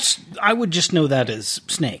 Okay, well, I would just know that as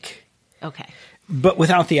Snake. Okay. But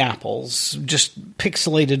without the apples, just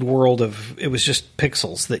pixelated world of, it was just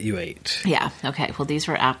pixels that you ate. Yeah, okay. Well, these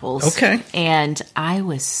were apples. Okay. And I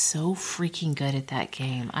was so freaking good at that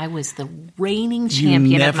game. I was the reigning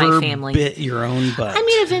champion of my family. You never bit your own butt. I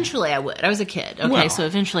mean, eventually I would. I was a kid. Okay, so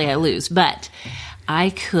eventually I lose. But I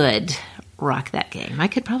could rock that game. I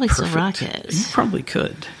could probably still rock it. You probably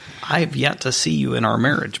could. I have yet to see you in our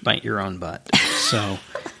marriage bite your own butt. So...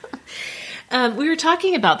 we were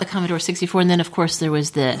talking about the Commodore 64, and then, of course, there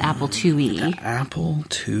was the Apple IIe. The Apple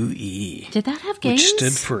IIe. Did that have games? Which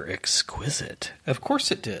stood for exquisite. Of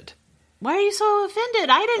course it did. Why are you so offended?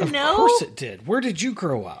 I didn't know. Of course it did. Where did you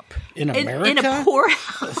grow up? In America? In a poor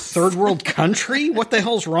house. A third world country? What the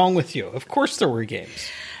hell's wrong with you? Of course there were games.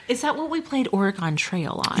 Is that what we played Oregon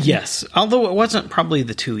Trail on? Yes. Although it wasn't probably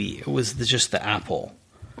the IIe. It was just the Apple.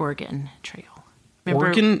 Oregon Trail. Remember?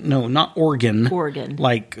 Oregon? No, not Oregon. Oregon.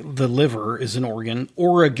 Like the liver is an organ.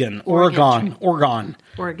 Oregon. Or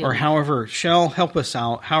however. Shell, help us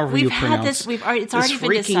out. However you pronounce. It's already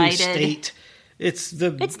been decided. State. It's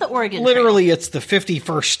the Oregon. Literally, Trail. It's the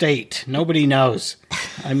 51st state. Nobody knows.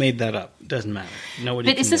 I made that up. Doesn't matter. Nobody.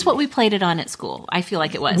 But is this what we played it on at school? I feel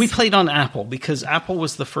like it was. We played on Apple because Apple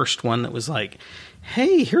was the first one that was like,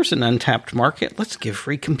 hey, here's an untapped market. Let's give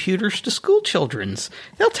free computers to school childrens.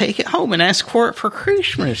 They'll take it home and ask for it for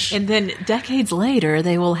Christmas. And then decades later,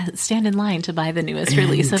 they will stand in line to buy the newest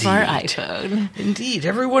release of our iPhone. Indeed.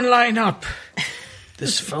 Everyone line up.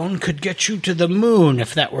 This phone could get you to the moon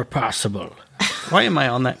if that were possible. Why am I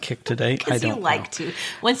on that kick today? I don't you like know. to.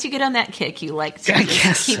 Once you get on that kick, you like to I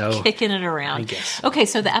guess keep so. kicking it around. I guess. Okay,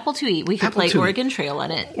 so the Apple IIe, we could Apple play IIe. Oregon Trail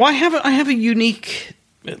on it. Well, I have a unique,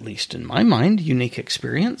 at least in my mind, unique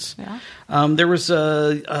experience. Yeah. There was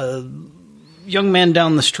a young man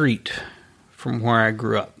down the street from where I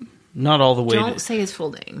grew up. Not all the way. Don't say his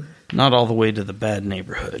full name. Not all the way to the bad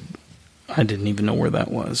neighborhood. I didn't even know where that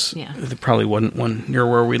was. Yeah. There probably wasn't one near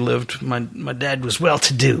where we lived. My dad was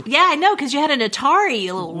well-to-do. Yeah, I know, because you had an Atari,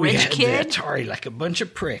 you little We rich had kid. the Atari like a bunch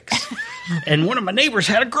of pricks. And one of my neighbors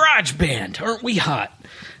had a garage band. Aren't we hot?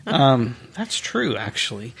 That's true,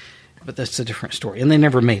 actually. But that's a different story. And they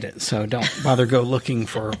never made it, so don't bother go looking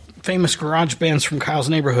for famous garage bands from Kyle's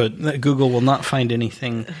neighborhood. Google will not find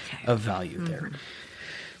anything of value there.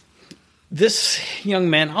 This young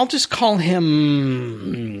man, I'll just call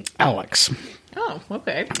him Alex. Oh,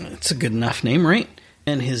 okay. It's a good enough name, right?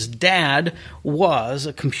 And his dad was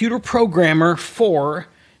a computer programmer for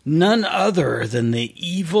none other than the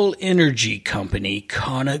evil energy company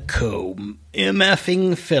Conoco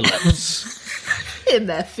MFing Phillips.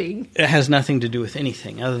 MFing. It has nothing to do with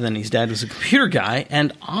anything other than his dad was a computer guy,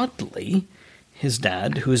 and oddly, his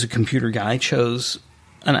dad, who is a computer guy, chose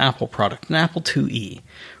an Apple product, an Apple IIe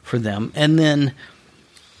for them. And then,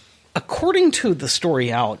 according to the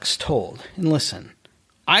story Alex told, and listen,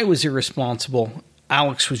 I was irresponsible.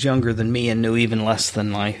 Alex was younger than me and knew even less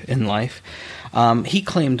than in life. He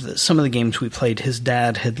claimed that some of the games we played, his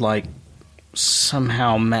dad had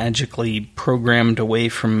somehow magically programmed away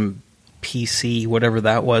from PC, whatever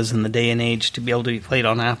that was in the day and age, to be able to be played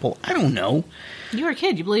on Apple. I don't know. You were a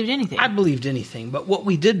kid. You believed anything. I believed anything. But what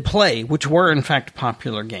we did play, which were in fact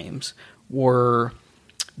popular games, were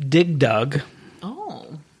Dig Dug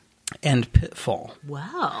Oh. and Pitfall.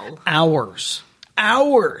 Wow. Hours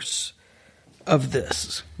of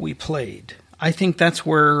this we played. I think that's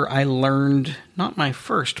where I learned not my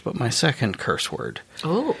first, but my second curse word.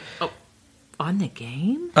 Oh. On the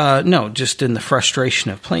game? No, just in the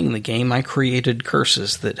frustration of playing the game, I created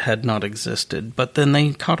curses that had not existed, but then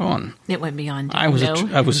they caught on. It went beyond. I was no. a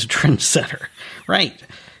trendsetter, right?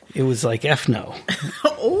 It was like F no.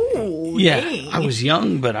 Oh, Yeah, dang. I was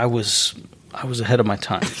young, but I was ahead of my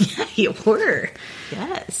time. Yeah, you were.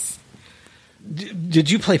 Yes.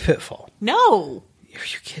 Did you play Pitfall? No. Are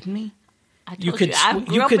you kidding me? I told you, I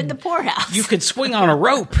grew up in the poorhouse. You could swing on a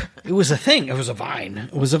rope. It was a thing. It was a vine.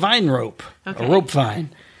 It was a vine rope. Okay. A rope vine.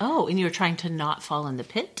 Oh, and you were trying to not fall in the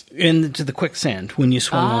pit? Into the quicksand when you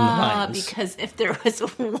swung on the vines. Because if there was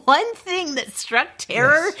one thing that struck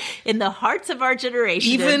terror in the hearts of our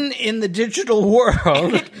generation, Even in the digital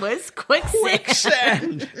world, it was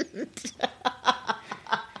quicksand.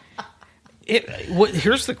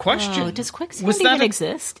 Here's the question. Oh, does quicksand even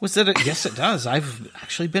exist? Yes, it does. I've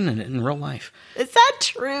actually been in it in real life. Is that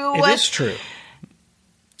true? It is true.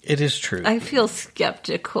 It is true. I feel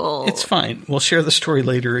skeptical. It's fine. We'll share the story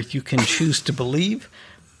later if you can choose to believe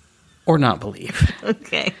or not believe.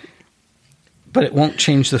 Okay. But it won't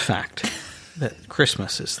change the fact that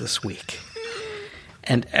Christmas is this week.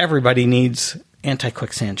 And everybody needs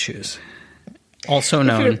anti-quicksand shoes. Also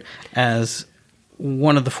known as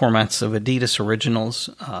one of the formats of Adidas Originals,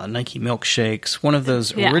 Nike Milkshakes, one of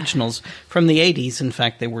those originals from the 80s. In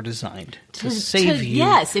fact, they were designed to save you.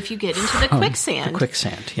 Yes, if you get into the quicksand. The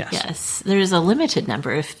quicksand, yes. Yes, there's a limited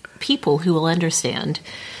number of people who will understand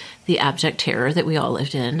the abject terror that we all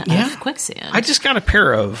lived in of quicksand. I just got a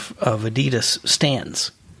pair of Adidas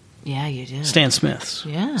Stans. Yeah, you did. Stan Smiths.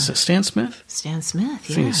 Yeah. Is it Stan Smith? Stan Smith, I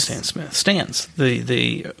think it's yes. Stan Smith. Stans,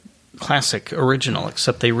 the classic original,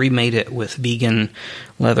 except they remade it with vegan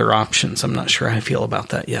leather options. I'm not sure how I feel about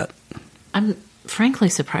that yet. I'm frankly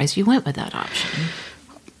surprised you went with that option.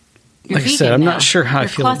 You're Like I said, vegan I'm now. not sure how I You're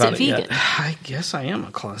feel about closet it vegan. yet. I guess I am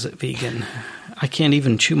a closet vegan. I can't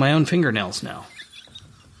even chew my own fingernails now.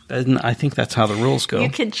 And I think that's how the rules go. You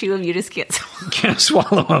can chew them, you just can't. Can't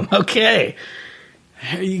swallow them. Okay.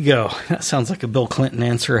 There you go. That sounds like a Bill Clinton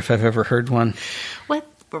answer if I've ever heard one. What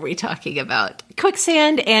were we talking about?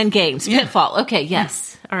 Quicksand and games. Yeah. Pitfall. Okay,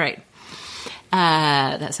 yes. All right.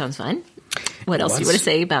 That sounds fun. What else do you want to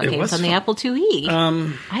say about games on the Apple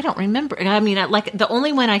IIe? I don't remember. I mean, the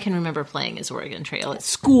only one I can remember playing is Oregon Trail at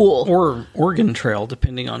school. Or Oregon Trail,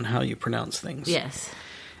 depending on how you pronounce things. Yes.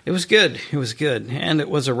 It was good. It was good. And it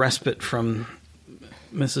was a respite from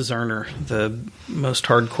Mrs. Erner, the most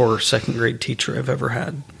hardcore second grade teacher I've ever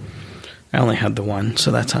had. I only had the one, so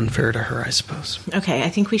that's unfair to her, I suppose. Okay, I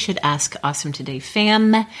think we should ask Awesome Today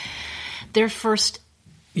fam their first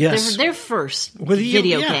their first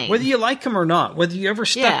video game. Whether you like them or not, whether you ever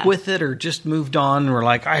stuck with it or just moved on and were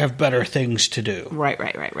like, I have better things to do. Right.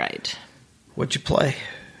 What'd you play?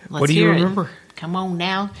 Let's what do you remember? Come on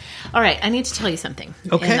now. All right, I need to tell you something.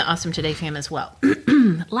 Okay. In the Awesome Today fam as well.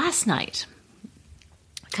 Last night,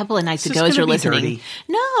 a couple of nights ago, this as you're gonna be listening. dirty?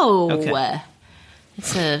 No. Okay.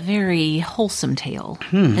 It's a very wholesome tale.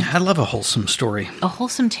 I love a wholesome story. A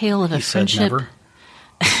wholesome tale of a You said friendship. never.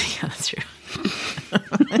 Yeah, that's true.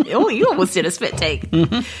 Oh, you almost did a spit take.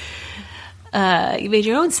 Mm-hmm. You made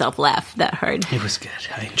your own self laugh that hard. It was good.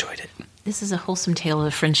 I enjoyed it. This is a wholesome tale of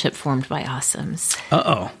a friendship formed by awesomes.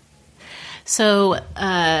 Uh-oh. So,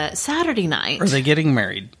 Saturday night. Are they getting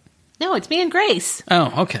married? No, it's me and Grace.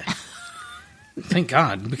 Oh, okay. Thank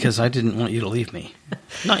God, because I didn't want you to leave me.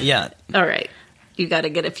 Not yet. All right. You got to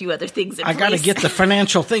get a few other things in I got to place. get the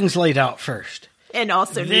financial things laid out first. And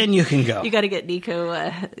also, Then you can go. You got to get Nico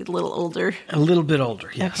a little older. A little bit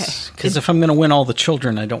older, yes. Okay. Because if I'm going to win all the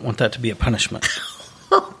children, I don't want that to be a punishment.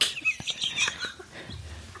 Okay.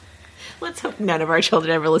 Let's hope none of our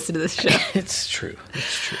children ever listen to this show. It's true.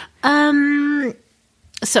 It's true.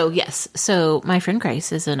 So, yes. So, my friend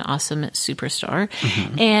Grace is an awesome superstar.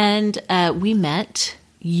 Mm-hmm. And we met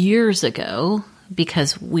years ago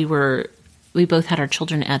because we both had our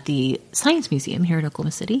children at the Science Museum here in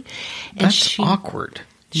Oklahoma City. And That's awkward.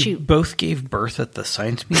 You both gave birth at the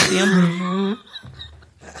Science Museum?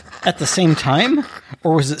 At the same time?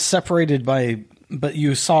 Or was it separated by... But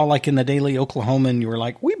you saw, like, in the Daily Oklahoma, and you were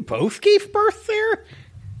like, we both gave birth there?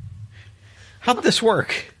 How'd this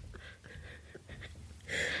work?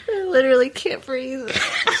 I literally can't breathe.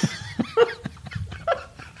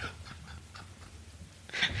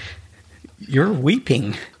 You're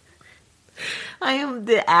weeping. I am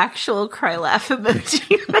the actual cry laugh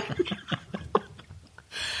emoji right now.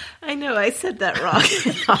 I know I said that wrong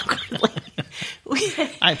and awkwardly.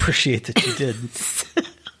 I appreciate that you did.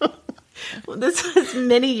 This was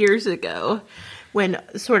many years ago when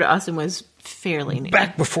Sort of Awesome was fairly new.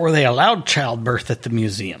 Back before they allowed childbirth at the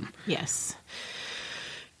museum. Yes.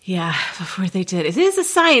 Yeah, before they did. It is a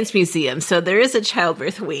science museum, so there is a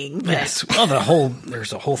childbirth wing. But... Yes. Well,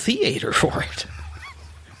 there's a whole theater for it.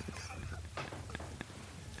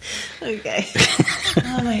 Okay.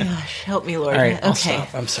 Oh my gosh. Help me, Lord. All right, I'll okay.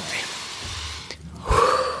 stop. I'm sorry.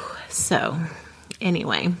 So,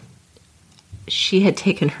 anyway, she had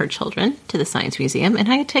taken her children to the Science Museum,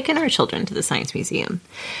 and I had taken our children to the Science Museum.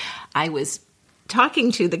 I was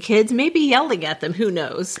talking to the kids, maybe yelling at them, who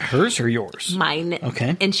knows. Hers or yours? Mine.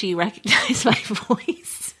 Okay. And she recognized my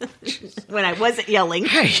voice when I wasn't yelling.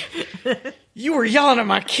 Hey, you were yelling at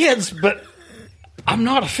my kids, but I'm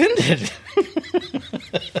not offended.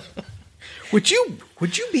 Would you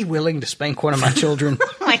be willing to spank one of my children?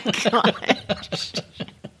 Oh my gosh.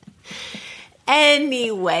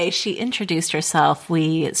 Anyway, she introduced herself.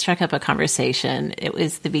 We struck up a conversation. It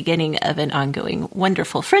was the beginning of an ongoing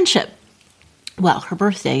wonderful friendship. Well, her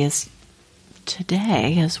birthday is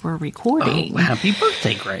today as we're recording. Oh, happy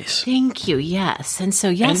birthday, Grace. Thank you, yes. And so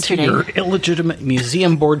yesterday... And to your illegitimate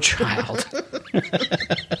museum board child.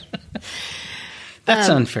 That's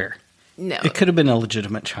unfair. No. It could have been a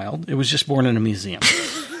legitimate child. It was just born in a museum.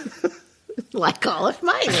 Like all of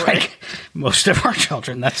mine were. Like most of our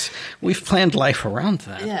children. We've planned life around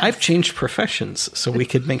that. Yeah. I've changed professions so we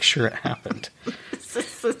could make sure it happened. This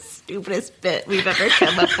is the stupidest bit we've ever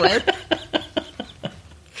come up with.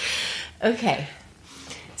 Okay.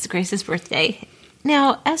 It's Grace's birthday.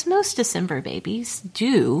 Now, as most December babies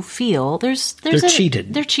do feel, they're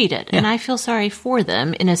cheated. They're cheated. Yeah. And I feel sorry for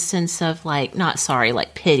them in a sense of like, not sorry,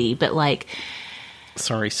 like pity, but like...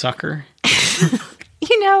 Sorry, sucker.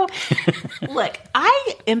 You know, look,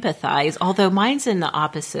 I empathize, although mine's in the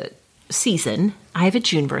opposite season. I have a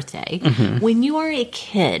June birthday. Mm-hmm. When you are a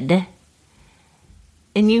kid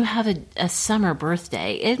and you have a summer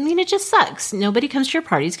birthday, I mean, it just sucks. Nobody comes to your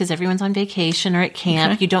parties because everyone's on vacation or at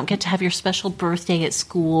camp. Okay. You don't get to have your special birthday at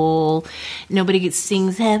school. Nobody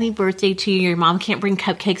sings happy birthday to you. Your mom can't bring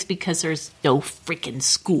cupcakes because there's no freaking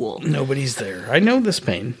school. Nobody's there. I know this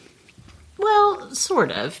pain. Well,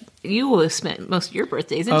 sort of. You will have spent most of your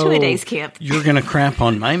birthdays in two-a-days camp. You're going to crap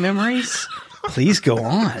on my memories? Please go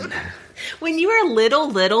on. When you were little,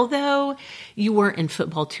 though, you weren't in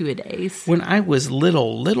football two-a-days. When I was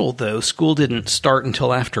little, though, school didn't start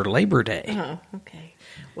until after Labor Day. Oh, okay.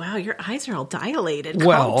 Wow, your eyes are all dilated.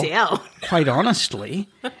 Well, Calm down. quite honestly,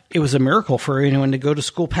 it was a miracle for anyone to go to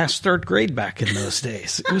school past 3rd grade back in those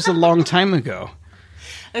days. It was a long time ago.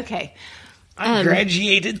 Okay. I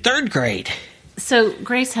graduated 3rd grade. So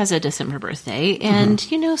Grace has a December birthday, and,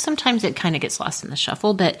 sometimes it kind of gets lost in the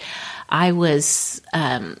shuffle, but I was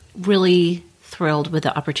really thrilled with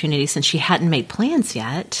the opportunity, since she hadn't made plans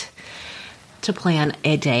yet, to plan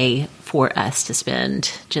a day for us to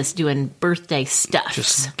spend just doing birthday stuff.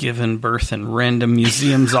 Just giving birth in random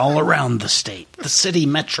museums all around the state, the city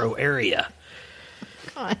metro area.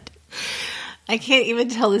 God. I can't even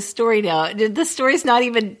tell this story now. The story's not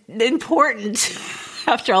even important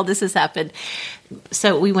after all this has happened.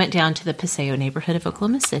 So we went down to the Paseo neighborhood of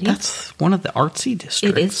Oklahoma City. That's one of the artsy districts.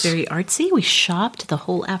 It is very artsy. We shopped the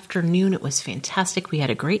whole afternoon. It was fantastic. We had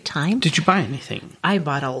a great time. Did you buy anything? I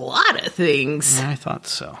bought a lot of things. Yeah, I thought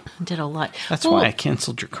so. Did a lot. That's why I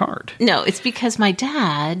canceled your card. No, it's because my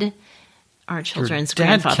dad, our children's Your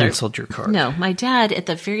dad grandfather, canceled your card. No, my dad at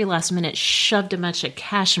the very last minute shoved a bunch of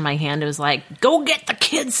cash in my hand. It was like, go get the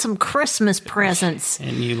kids some Christmas presents.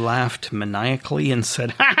 And you laughed maniacally and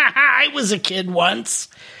said, ha ha ha, I was a kid once.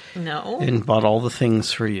 No. And bought all the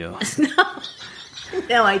things for you.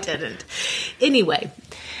 No, I didn't. Anyway,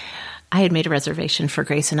 I had made a reservation for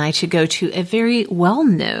Grace and I to go to a very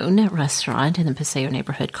well-known restaurant in the Paseo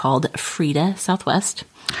neighborhood called Frida Southwest.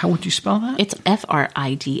 How would you spell that? It's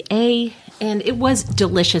Frida, and it was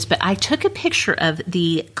delicious, but I took a picture of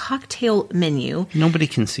the cocktail menu. Nobody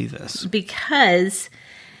can see this. Because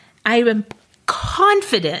I am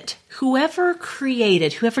confident whoever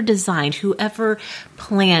designed, whoever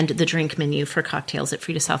planned the drink menu for cocktails at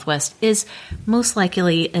Frida Southwest is most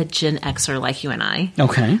likely a Gen Xer like you and I.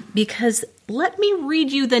 Okay. Because let me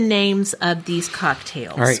read you the names of these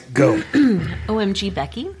cocktails. All right, go. OMG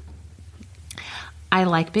Becky. I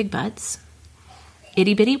Like Big Butts.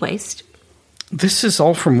 Itty Bitty Waist. This is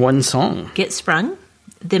all from one song. Get Sprung.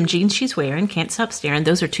 Them Jeans She's Wearing. Can't Stop Staring.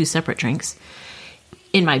 Those are 2 separate drinks.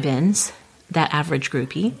 In My Bins. That Average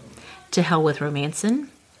Groupie. To Hell with Romancin'.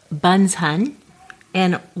 Buns Hun.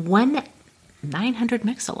 And 1-900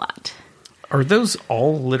 Mix-a-Lot. Are those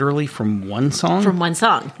all literally from one song? From one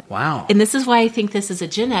song. Wow. And this is why I think this is a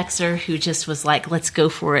Gen Xer who just was like, let's go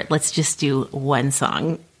for it. Let's just do one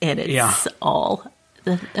song. And it's all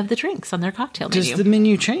of the drinks on their cocktail menu. Does the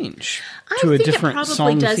menu change to a different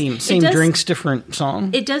song theme? Same drinks, different song?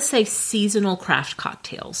 It does say seasonal craft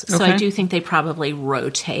cocktails. So Okay. I do think they probably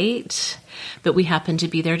rotate. But we happened to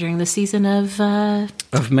be there during the season of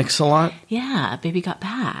Mix-a-Lot? yeah, Baby Got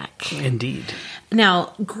Back. Indeed.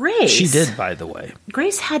 Now, Grace... She did, by the way.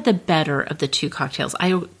 Grace had the better of the 2 cocktails.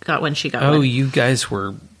 I got one, she got Oh, one. you guys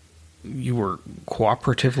were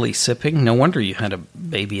cooperatively sipping? No wonder you had a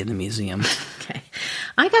baby in the museum. Okay.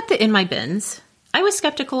 I got the In My Bins. I was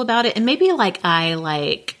skeptical about it, and maybe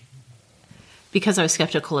because I was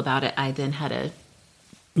skeptical about it, I then had a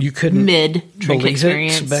You couldn't mid-drink believe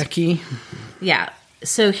experience. it, Becky? Yeah.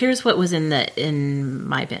 So here's what was in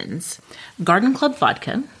My Bins. Garden Club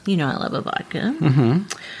vodka. You know I love a vodka. Mm-hmm.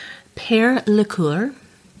 Pear liqueur.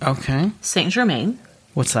 Okay. Saint Germain.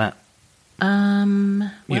 What's that? You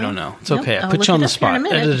don't know. It's nope, okay. I I'll put look you on it the up here in a spot.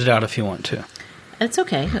 minute. Edit it out if you want to. It's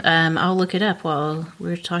okay. I'll look it up while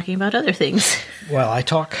we're talking about other things. Well, I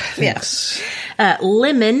talk. Thanks.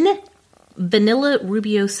 Lemon vanilla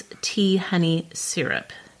Rubios tea honey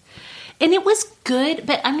syrup. And it was good,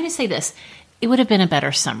 but I'm going to say this. It would have been a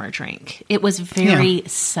better summer drink. It was very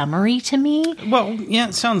summery to me. Well, yeah,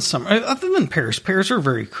 it sounds summer. Other than pears. Pears are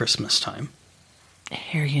very Christmas time.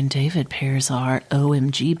 Harry and David pears are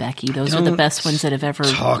OMG, Becky. Those are the best ones that have ever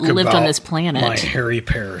Talk lived on about this planet. My hairy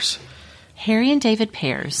pears. Harry and David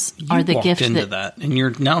pears You are the walked gift into that, and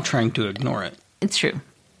you're now trying to ignore it. It's true.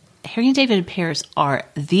 Harry and David pears are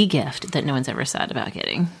the gift that no one's ever sad about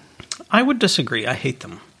getting. I would disagree. I hate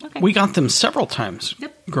them. Okay. We got them several times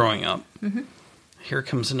growing up. Mm-hmm. Here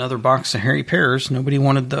comes another box of hairy pears. Nobody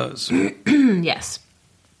wanted those. Yes.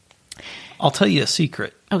 I'll tell you a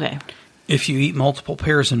secret. Okay. If you eat multiple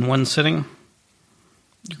pears in one sitting,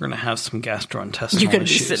 you're going to have some gastrointestinal You're going to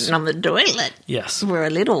be issues. sitting on the toilet Yes. for a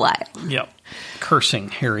little while. Yep. Cursing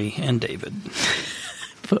Harry and David.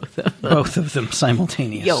 Both of them. Both of them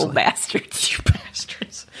simultaneously. Yo, bastards. You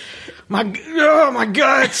bastards. My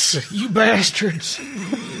guts. You bastards.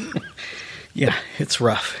 Yeah, it's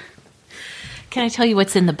rough. Can I tell you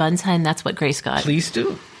what's in the buns, hun? That's what Grace got. Please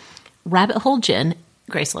do. Rabbit Hole Gin.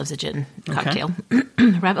 Grace loves a gin cocktail.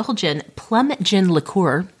 Rabbit Hole Gin. Plum Gin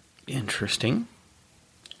Liqueur. Interesting.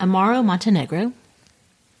 Amaro Montenegro.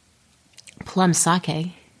 Plum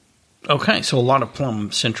Sake. Okay, so a lot of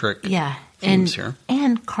plum-centric Yeah. themes here.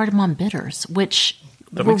 And cardamom bitters, which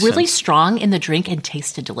That were makes really sense. strong in the drink and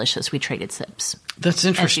tasted delicious. We traded sips. That's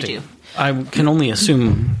interesting. do. I can only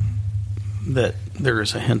assume that there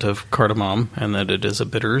is a hint of cardamom and that it is a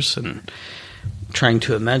bitters, and trying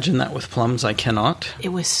to imagine that with plums, I cannot. It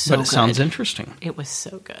was so But it good. sounds interesting. It was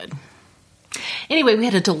so good. Anyway, we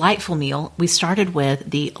had a delightful meal. We started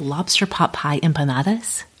with the lobster pot pie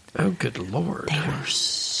empanadas. Oh, good Lord. They were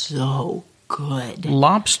so good.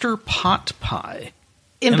 Lobster pot pie.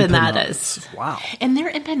 Empanadas. Wow. And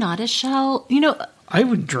their empanada shell, I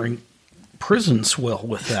would drink prison swill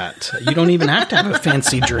with that. You don't even have to have a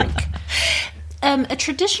fancy drink. a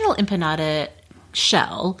traditional empanada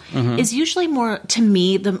shell Mm-hmm. is usually more, to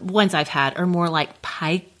me, the ones I've had are more like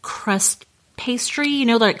pie crust pastry,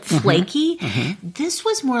 like Mm-hmm. flaky. This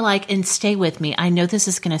was more like, and stay with me, I know this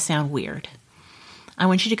is going to sound weird. I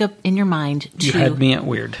want you to go in your mind to... You had me at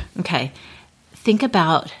weird. Okay. Think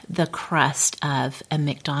about the crust of a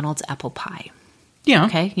McDonald's apple pie. Yeah.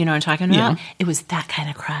 Okay? You know what I'm talking about? Yeah. It was that kind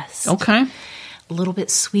of crust. Okay. A little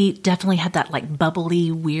bit sweet. Definitely had that like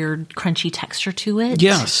bubbly, weird, crunchy texture to it.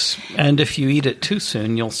 Yes. And if you eat it too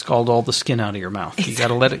soon, you'll scald all the skin out of your mouth. You got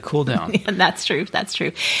to let it cool down. Yeah, that's true. That's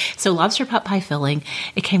true. So lobster pot pie filling,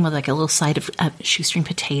 it came with like a little side of shoestring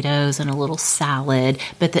potatoes and a little salad,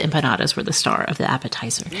 but the empanadas were the star of the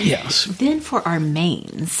appetizer. Yes. Then for our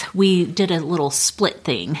mains, we did a little split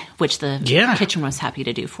thing, which the Yeah. kitchen was happy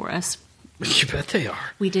to do for us. You bet they are.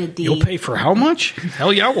 We did the You'll pay for how much?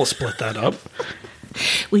 Hell yeah, we'll split that up.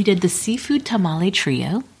 We did the seafood tamale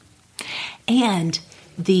trio and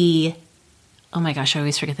the, oh my gosh, I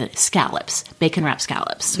always forget the scallops, bacon wrapped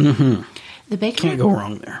scallops. Mm-hmm. The bacon Can't go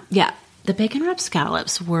wrong there. Yeah. The bacon wrapped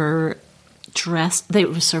scallops were they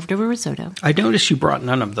were served over risotto. I noticed you brought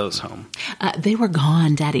none of those home. They were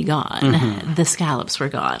gone, daddy gone. Mm-hmm. The scallops were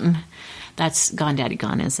gone. That's Gone Daddy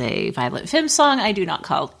Gone is a Violet Femme song. I do not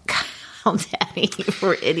call Daddy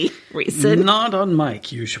for any reason. Not on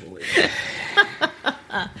mic, usually.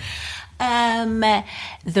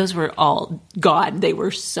 Those were all gone. They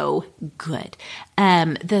were so good.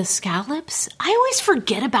 The scallops, I always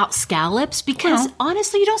forget about scallops because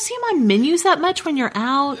honestly, you don't see them on menus that much when you're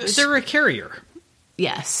out. They're a carrier.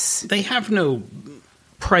 Yes. They have no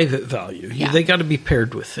private value. Yeah. They got to be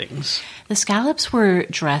paired with things. The scallops were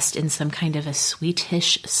dressed in some kind of a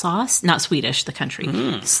Swedish sauce. Not Swedish, the country.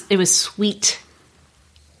 It was sweet.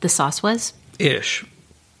 The sauce was? Ish.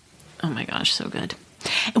 Oh my gosh, so good.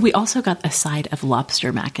 And we also got a side of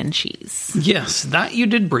lobster mac and cheese. Yes, that you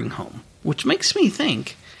did bring home, which makes me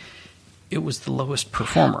think it was the lowest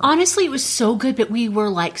performer. Honestly, it was so good, but we were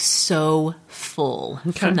like so full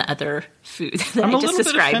from the other food that I'm I a just little bit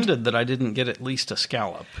described. offended that I didn't get at least a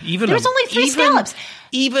scallop. Even There was only 3 scallops.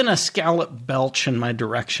 Even a scallop belch in my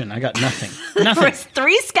direction. I got nothing. There Nothing. was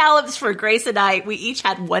 3 scallops for Grace and I. We each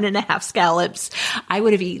had 1.5 scallops. I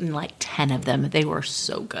would have eaten like 10 of them. They were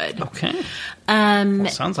so good. Okay. Well,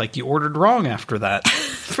 sounds like you ordered wrong after that.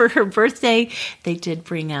 For her birthday, they did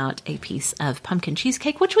bring out a piece of pumpkin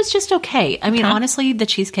cheesecake, which was just okay. I mean, honestly, the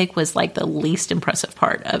cheesecake was like the least impressive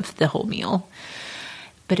part of the whole meal.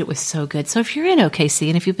 But it was so good. So if you're in OKC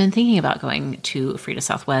and if you've been thinking about going to Frida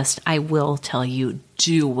Southwest, I will tell you,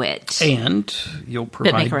 do it. And you'll make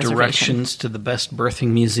provide a reservation. directions to the best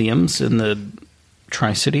birthing museums in the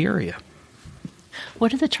Tri-City area.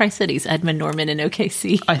 What are the Tri-Cities? Edmond, Norman, and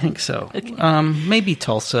OKC? I think so. Okay. Maybe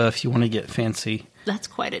Tulsa if you want to get fancy. That's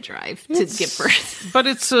quite a drive to give birth. But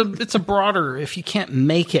it's a broader, if you can't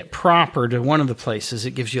make it proper to one of the places,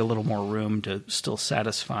 it gives you a little more room to still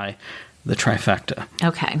satisfy the trifecta.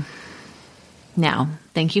 Okay. Now,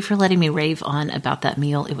 thank you for letting me rave on about that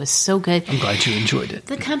meal. It was so good. I'm glad you enjoyed it.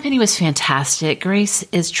 The company was fantastic. Grace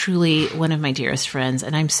is truly one of my dearest friends,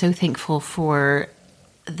 and I'm so thankful for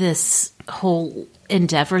this whole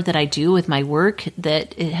endeavor that I do with my work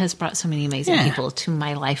that it has brought so many amazing people to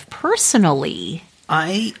my life personally.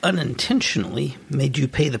 I unintentionally made you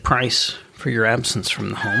pay the price for your absence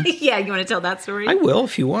from the home. Yeah, you want to tell that story? I will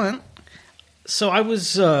if you want. So I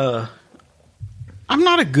was, I'm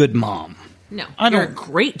not a good mom. No, I you're a don't-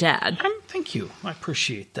 great dad. Thank you. I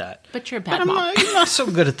appreciate that. But you're a bad I'm mom. not so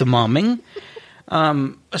good at the momming.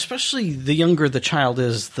 Especially the younger the child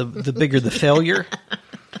is, the bigger the failure.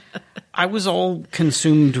 I was all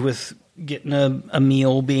consumed with getting a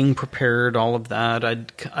meal being prepared, all of that.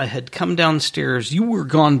 I had come downstairs. You were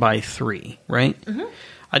gone by 3, right? Mm-hmm.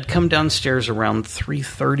 I'd come downstairs around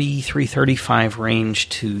 3:30, 3:35 range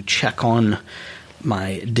to check on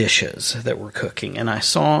my dishes that were cooking, and I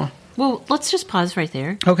saw... Well, let's just pause right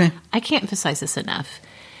there. Okay. I can't emphasize this enough.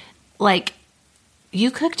 Like,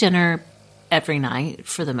 you cook dinner every night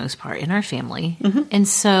for the most part in our family. Mm-hmm. And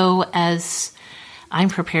so as I'm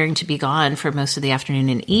preparing to be gone for most of the afternoon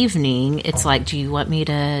and evening, it's like, do you want me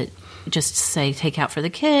to just say take out for the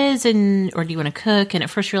kids, or do you want to cook? And at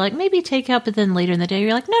first you're like, maybe take out, but then later in the day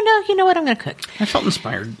you're like, no, you know what, I'm going to cook. I felt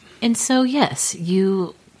inspired. And so, yes,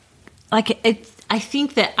 you like it. I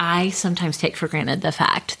think that I sometimes take for granted the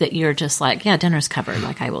fact that you're just like, yeah, dinner's covered.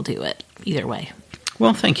 Like, I will do it either way.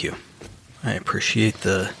 Well, thank you. I appreciate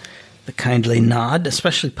the kindly nod,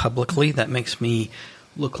 especially publicly. That makes me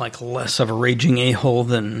look like less of a raging a-hole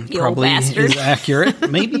than You probably old bastard. is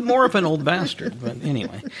accurate. Maybe more of an old bastard, but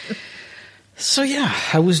anyway. So, yeah,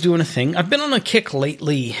 I was doing a thing. I've been on a kick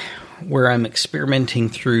lately where I'm experimenting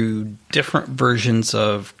through different versions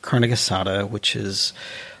of carne asada, which is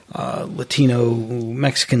Latino,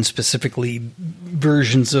 Mexican specifically,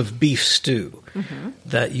 versions of beef stew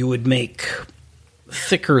that you would make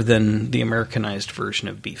thicker than the Americanized version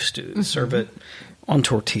of beef stew. Serve it on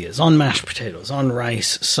tortillas, on mashed potatoes, on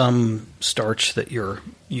rice, some starch that you're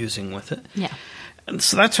using with it. Yeah. And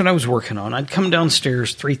so that's what I was working on. I'd come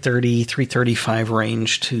downstairs 3:30, 3:35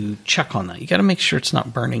 range to check on that. You got to make sure it's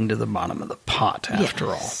not burning to the bottom of the pot after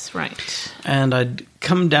all. Right. And I'd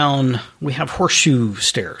come down, we have horseshoe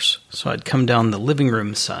stairs, so I'd come down the living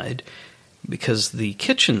room side, because the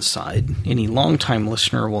kitchen side, any longtime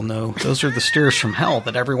listener will know, those are the stairs from hell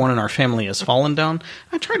that everyone in our family has fallen down.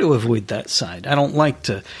 I try to avoid that side. I don't like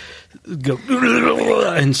to go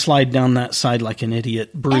and slide down that side like an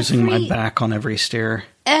idiot, bruising my back on every stair.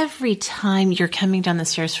 Every time you're coming down the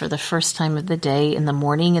stairs for the first time of the day in the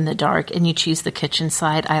morning in the dark and you choose the kitchen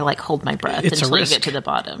side, I like hold my breath It's a until you risk. get to the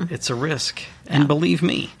bottom. It's a risk. And believe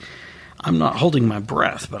me, I'm not holding my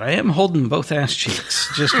breath, but I am holding both ass cheeks,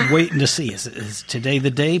 just waiting to see. Is today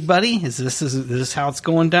the day, buddy? Is this how it's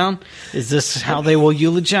going down? Is this how they will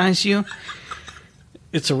eulogize you?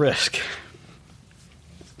 It's a risk.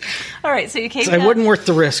 All right, so you came So down. I wasn't worth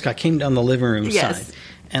the risk. I came down the living room Yes. side,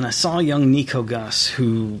 and I saw young Nico Gus,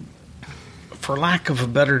 who, for lack of a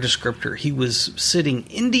better descriptor, he was sitting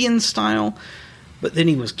Indian style, but then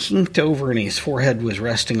he was kinked over and his forehead was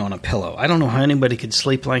resting on a pillow. I don't know how anybody could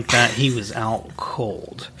sleep like that. He was out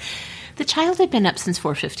cold. The child had been up since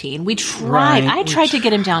 4:15. We tried. Right, I tried to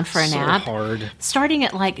get him down for a so nap. hard. Starting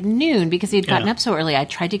at like noon because he had gotten Yeah. up so early. I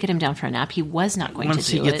tried to get him down for a nap. He was not going Once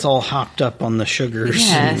to do he gets it. all hopped up on the sugars,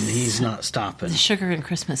 Yes. and he's not stopping. The sugar and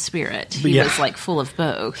Christmas spirit. He Yeah. was like full of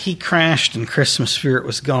both. He crashed and Christmas spirit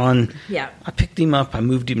was gone. Yeah. I picked him up, I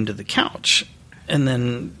moved him to the couch, and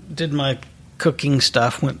then did my cooking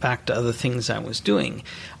stuff, went back to other things I was doing.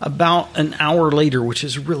 About an hour later, which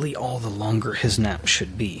is really all the longer his nap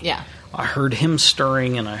should be, Yeah. I heard him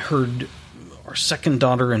stirring, and I heard our second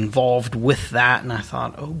daughter involved with that, and I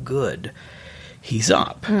thought, oh, good. He's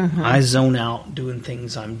up. I zone out doing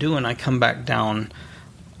things I'm doing. I come back down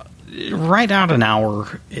right out an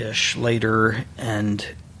hour-ish later, and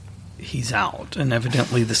he's out. And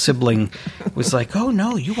evidently the sibling was like, oh,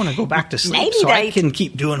 no, you want to go back to sleep so I Nighty-night. can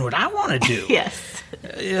keep doing what I want to do. Yes.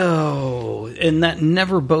 Oh, and that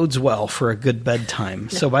never bodes well for a good bedtime.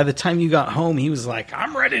 So by the time you got home, he was like,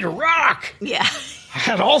 I'm ready to rock. Yeah. I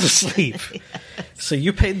had all the sleep. So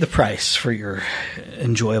you paid the price for your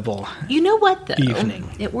enjoyable You know what, though? evening.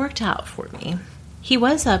 It worked out for me. He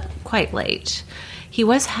was up quite late. He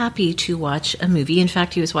was happy to watch a movie. In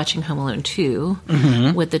fact, he was watching Home Alone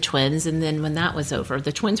 2 with the twins. And then when that was over,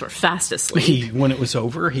 the twins were fast asleep. When it was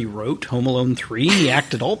over, he wrote Home Alone 3. He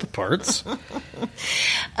acted all the parts.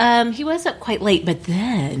 He was up quite late, but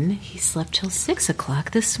then he slept till 6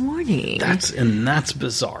 o'clock this morning. That's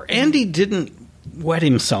bizarre. Andy didn't wet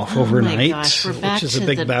himself overnight, Oh my gosh, we're back which is a to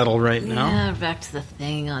big the- battle right now. Yeah, back to the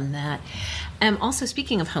thing on that. Also,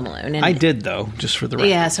 speaking of Home Alone. And I did, though, just for the record.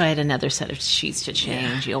 Yeah, so I had another set of sheets to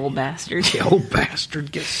change, you old bastard. The old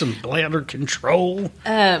bastard gets some bladder control.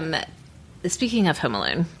 Speaking of Home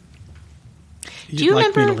Alone. You'd you like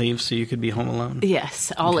me to remember- leave so you could be home alone?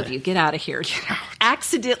 Yes, all of you, get out of here.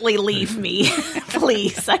 Accidentally leave me,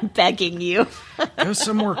 please. I'm begging you. Go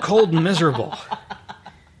somewhere cold and miserable.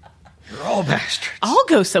 You're all bastards. I'll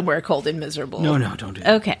go somewhere cold and miserable. No, don't do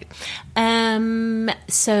that. Okay.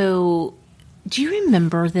 So, do you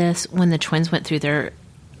remember this when the twins went through their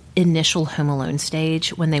initial Home Alone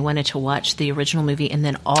stage when they wanted to watch the original movie and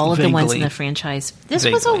then all of the ones in Vaguely. the franchise? This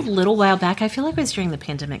was a Vaguely. little while back. I feel like it was during the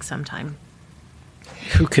pandemic sometime.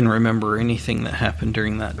 Who can remember anything that happened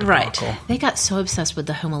during that debacle? Right. They got so obsessed with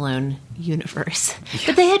the Home Alone universe,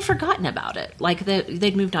 but they had forgotten about it. Like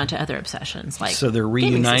they'd moved on to other obsessions. Like So they're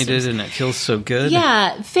gaming reunited systems. and it feels so good?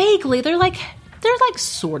 Yeah, vaguely. They're like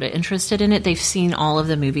sort of interested in it. They've seen all of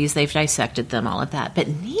the movies. They've dissected them, all of that. But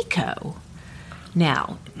Nico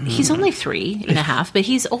Now, he's only 3.5, but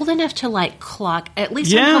he's old enough to like clock, at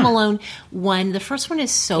least Yeah. on Home Alone 1. The first one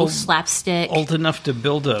is so slapstick. Old enough to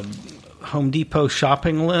build a Home Depot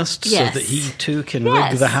shopping list Yes. so that he too can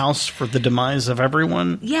Yes. rig the house for the demise of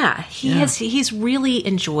everyone. Yeah, he's really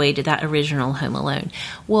enjoyed that original Home Alone.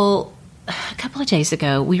 Well, a couple of days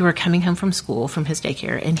ago, we were coming home from school from his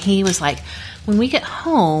daycare, and he was like, when we get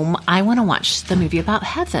home, I want to watch the movie about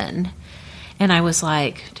heaven. And I was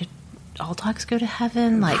like, did all dogs go to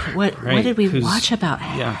heaven? Like, what did we watch about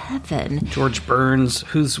heaven? George Burns.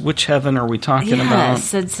 Which heaven are we talking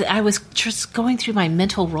Yes, about? I was just going through my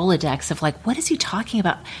mental Rolodex of like, what is he talking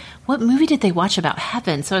about? What movie did they watch about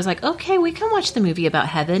heaven? So I was like, okay, we can watch the movie about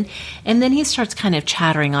heaven. And then he starts kind of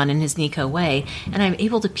chattering on in his Nico way. And I'm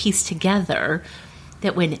able to piece together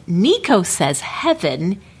that when Nico says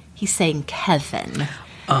heaven, he's saying Kevin.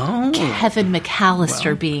 Oh. Kevin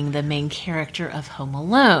McAllister being the main character of Home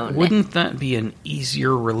Alone. Wouldn't that be an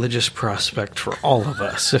easier religious prospect for all of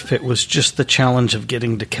us if it was just the challenge of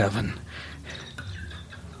getting to Kevin?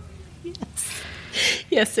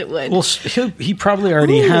 Yes, it would. Well, he probably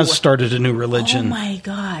already has started a new religion. Oh my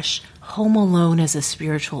gosh. Home Alone as a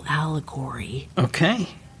spiritual allegory. Okay.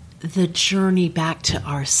 The journey back to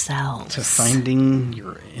ourselves. To finding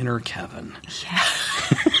your inner Kevin.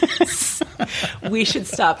 Yes. We should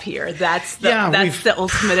stop here. That's the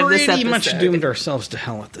ultimate of this episode. Pretty much doomed ourselves to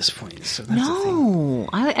hell at this point. So that's the thing.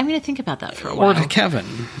 I'm going to think about that for a while. Or to Kevin,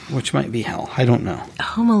 which might be hell. I don't know.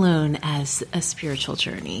 Home Alone as a spiritual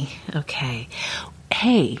journey. Okay.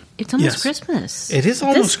 Hey, it's almost Christmas. It is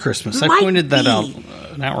almost Christmas. I pointed that out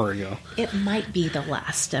an hour ago. It might be the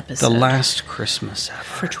last episode. The last Christmas ever.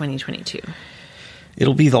 For 2022.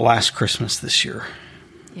 It'll be the last Christmas this year.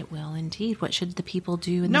 It will indeed. What should the people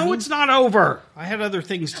do? No, it's not over. I had other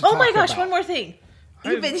things to talk about. Oh my gosh, one more thing.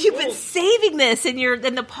 You've been saving this in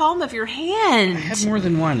the palm of your hand. I had more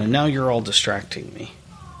than one, and now you're all distracting me.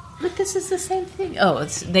 But this is the same thing. Oh,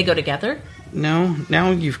 they go together? No,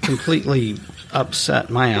 now you've completely upset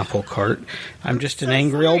my apple cart. I'm just an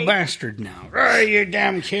angry old bastard now. Oh, you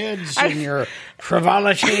damn kids and your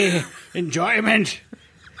frivolity, enjoyment.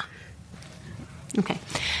 Okay.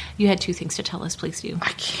 You had 2 things to tell us. Please do.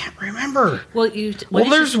 I can't remember. Well,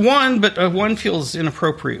 there's one, but one feels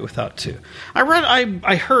inappropriate without 2. I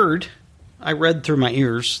read through my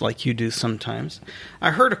ears like you do sometimes.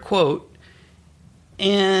 I heard a quote,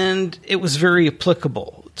 and it was very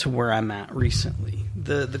applicable to where I'm at recently.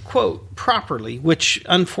 The quote properly, which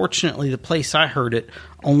unfortunately the place I heard it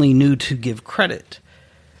only knew to give credit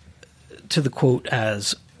to the quote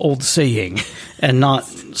as old saying and not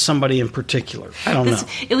somebody in particular. I don't know.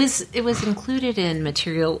 It was included in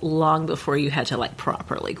material long before you had to like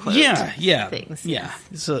properly quote things. Yeah.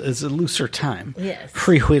 It's a looser time. Yes.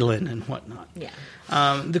 Freewheeling and whatnot. Yeah.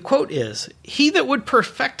 The quote is, "He that would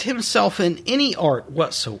perfect himself in any art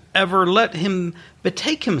whatsoever, let him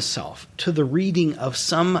betake himself to the reading of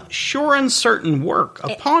some sure and certain work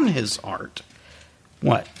upon his art."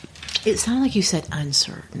 What? It sounded like you said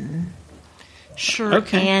uncertain. Sure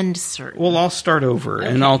and certain. Well, I'll start over,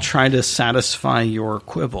 and I'll try to satisfy your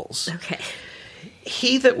quibbles. Okay.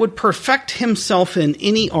 "He that would perfect himself in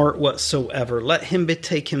any art whatsoever, let him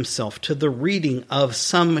betake himself to the reading of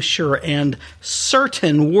some sure and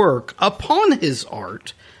certain work upon his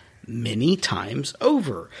art many times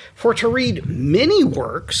over. For to read many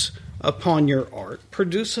works upon your art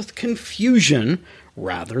produceth confusion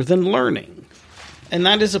rather than learning." And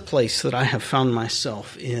that is a place that I have found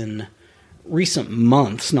myself in recent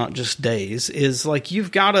months, not just days, is like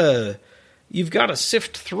you've got to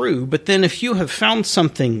sift through, but then if you have found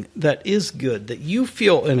something that is good, that you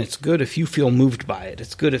feel, and it's good if you feel moved by it,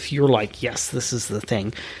 it's good if you're like, yes, this is the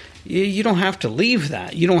thing, you don't have to leave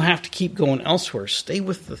that. You don't have to keep going elsewhere. Stay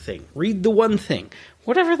with the thing. Read the one thing.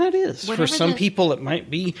 Whatever that is. For some people, it might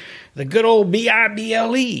be the good old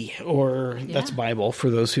Bible, or that's Bible for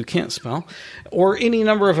those who can't spell, or any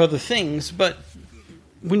number of other things, but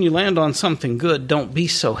when you land on something good, don't be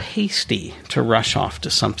so hasty to rush off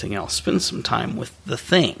to something else. Spend some time with the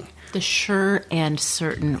thing. The sure and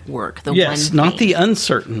certain work. The yes, one not thing. the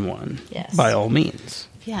uncertain one, by all means.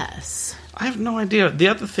 Yes. I have no idea. The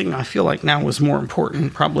other thing I feel like now is more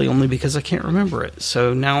important, probably only because I can't remember it.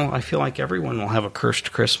 So now I feel like everyone will have a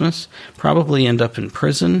cursed Christmas, probably end up in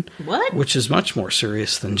prison. What? Which is much more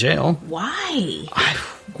serious than jail. Why?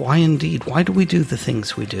 Why indeed? Why do we do the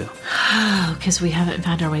things we do? Because we haven't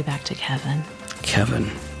found our way back to Kevin. Kevin.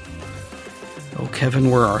 Oh, Kevin,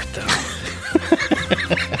 where art thou?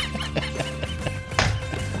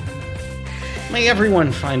 May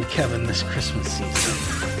everyone find Kevin this Christmas season.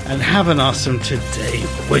 And have an awesome today,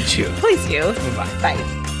 would you? Please do. Bye-bye. Bye.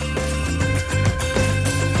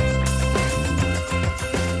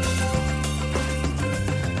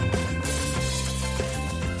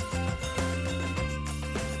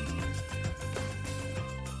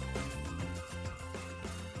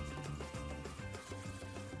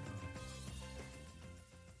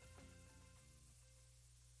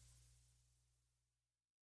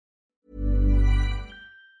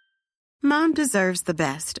 Mom deserves the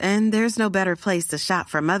best, and there's no better place to shop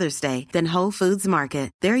for Mother's Day than Whole Foods Market.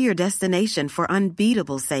 They're your destination for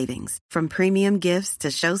unbeatable savings, from premium gifts to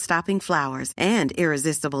show-stopping flowers and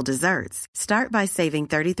irresistible desserts. Start by saving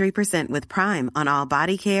 33% with Prime on all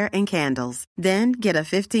body care and candles. Then get a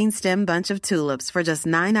 15-stem bunch of tulips for just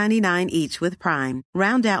 $9.99 each with Prime.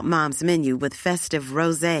 Round out Mom's menu with festive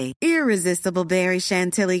rosé, irresistible berry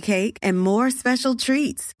chantilly cake, and more special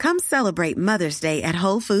treats. Come celebrate Mother's Day at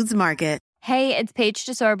Whole Foods Market. Hey, it's Paige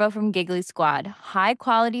DeSorbo from Giggly Squad. High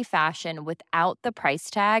quality fashion without the price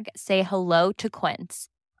tag. Say hello to Quince.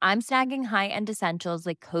 I'm snagging high-end essentials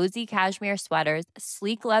like cozy cashmere sweaters,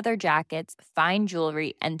 sleek leather jackets, fine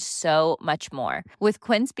jewelry, and so much more. With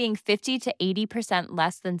Quince being 50 to 80%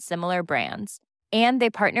 less than similar brands. And they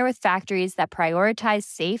partner with factories that prioritize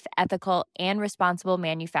safe, ethical, and responsible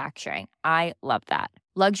manufacturing. I love that.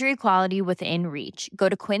 Luxury quality within reach. Go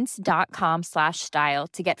to quince.com/style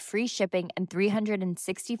to get free shipping and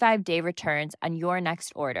 365-day returns on your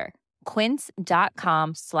next order.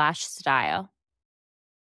 Quince.com/style.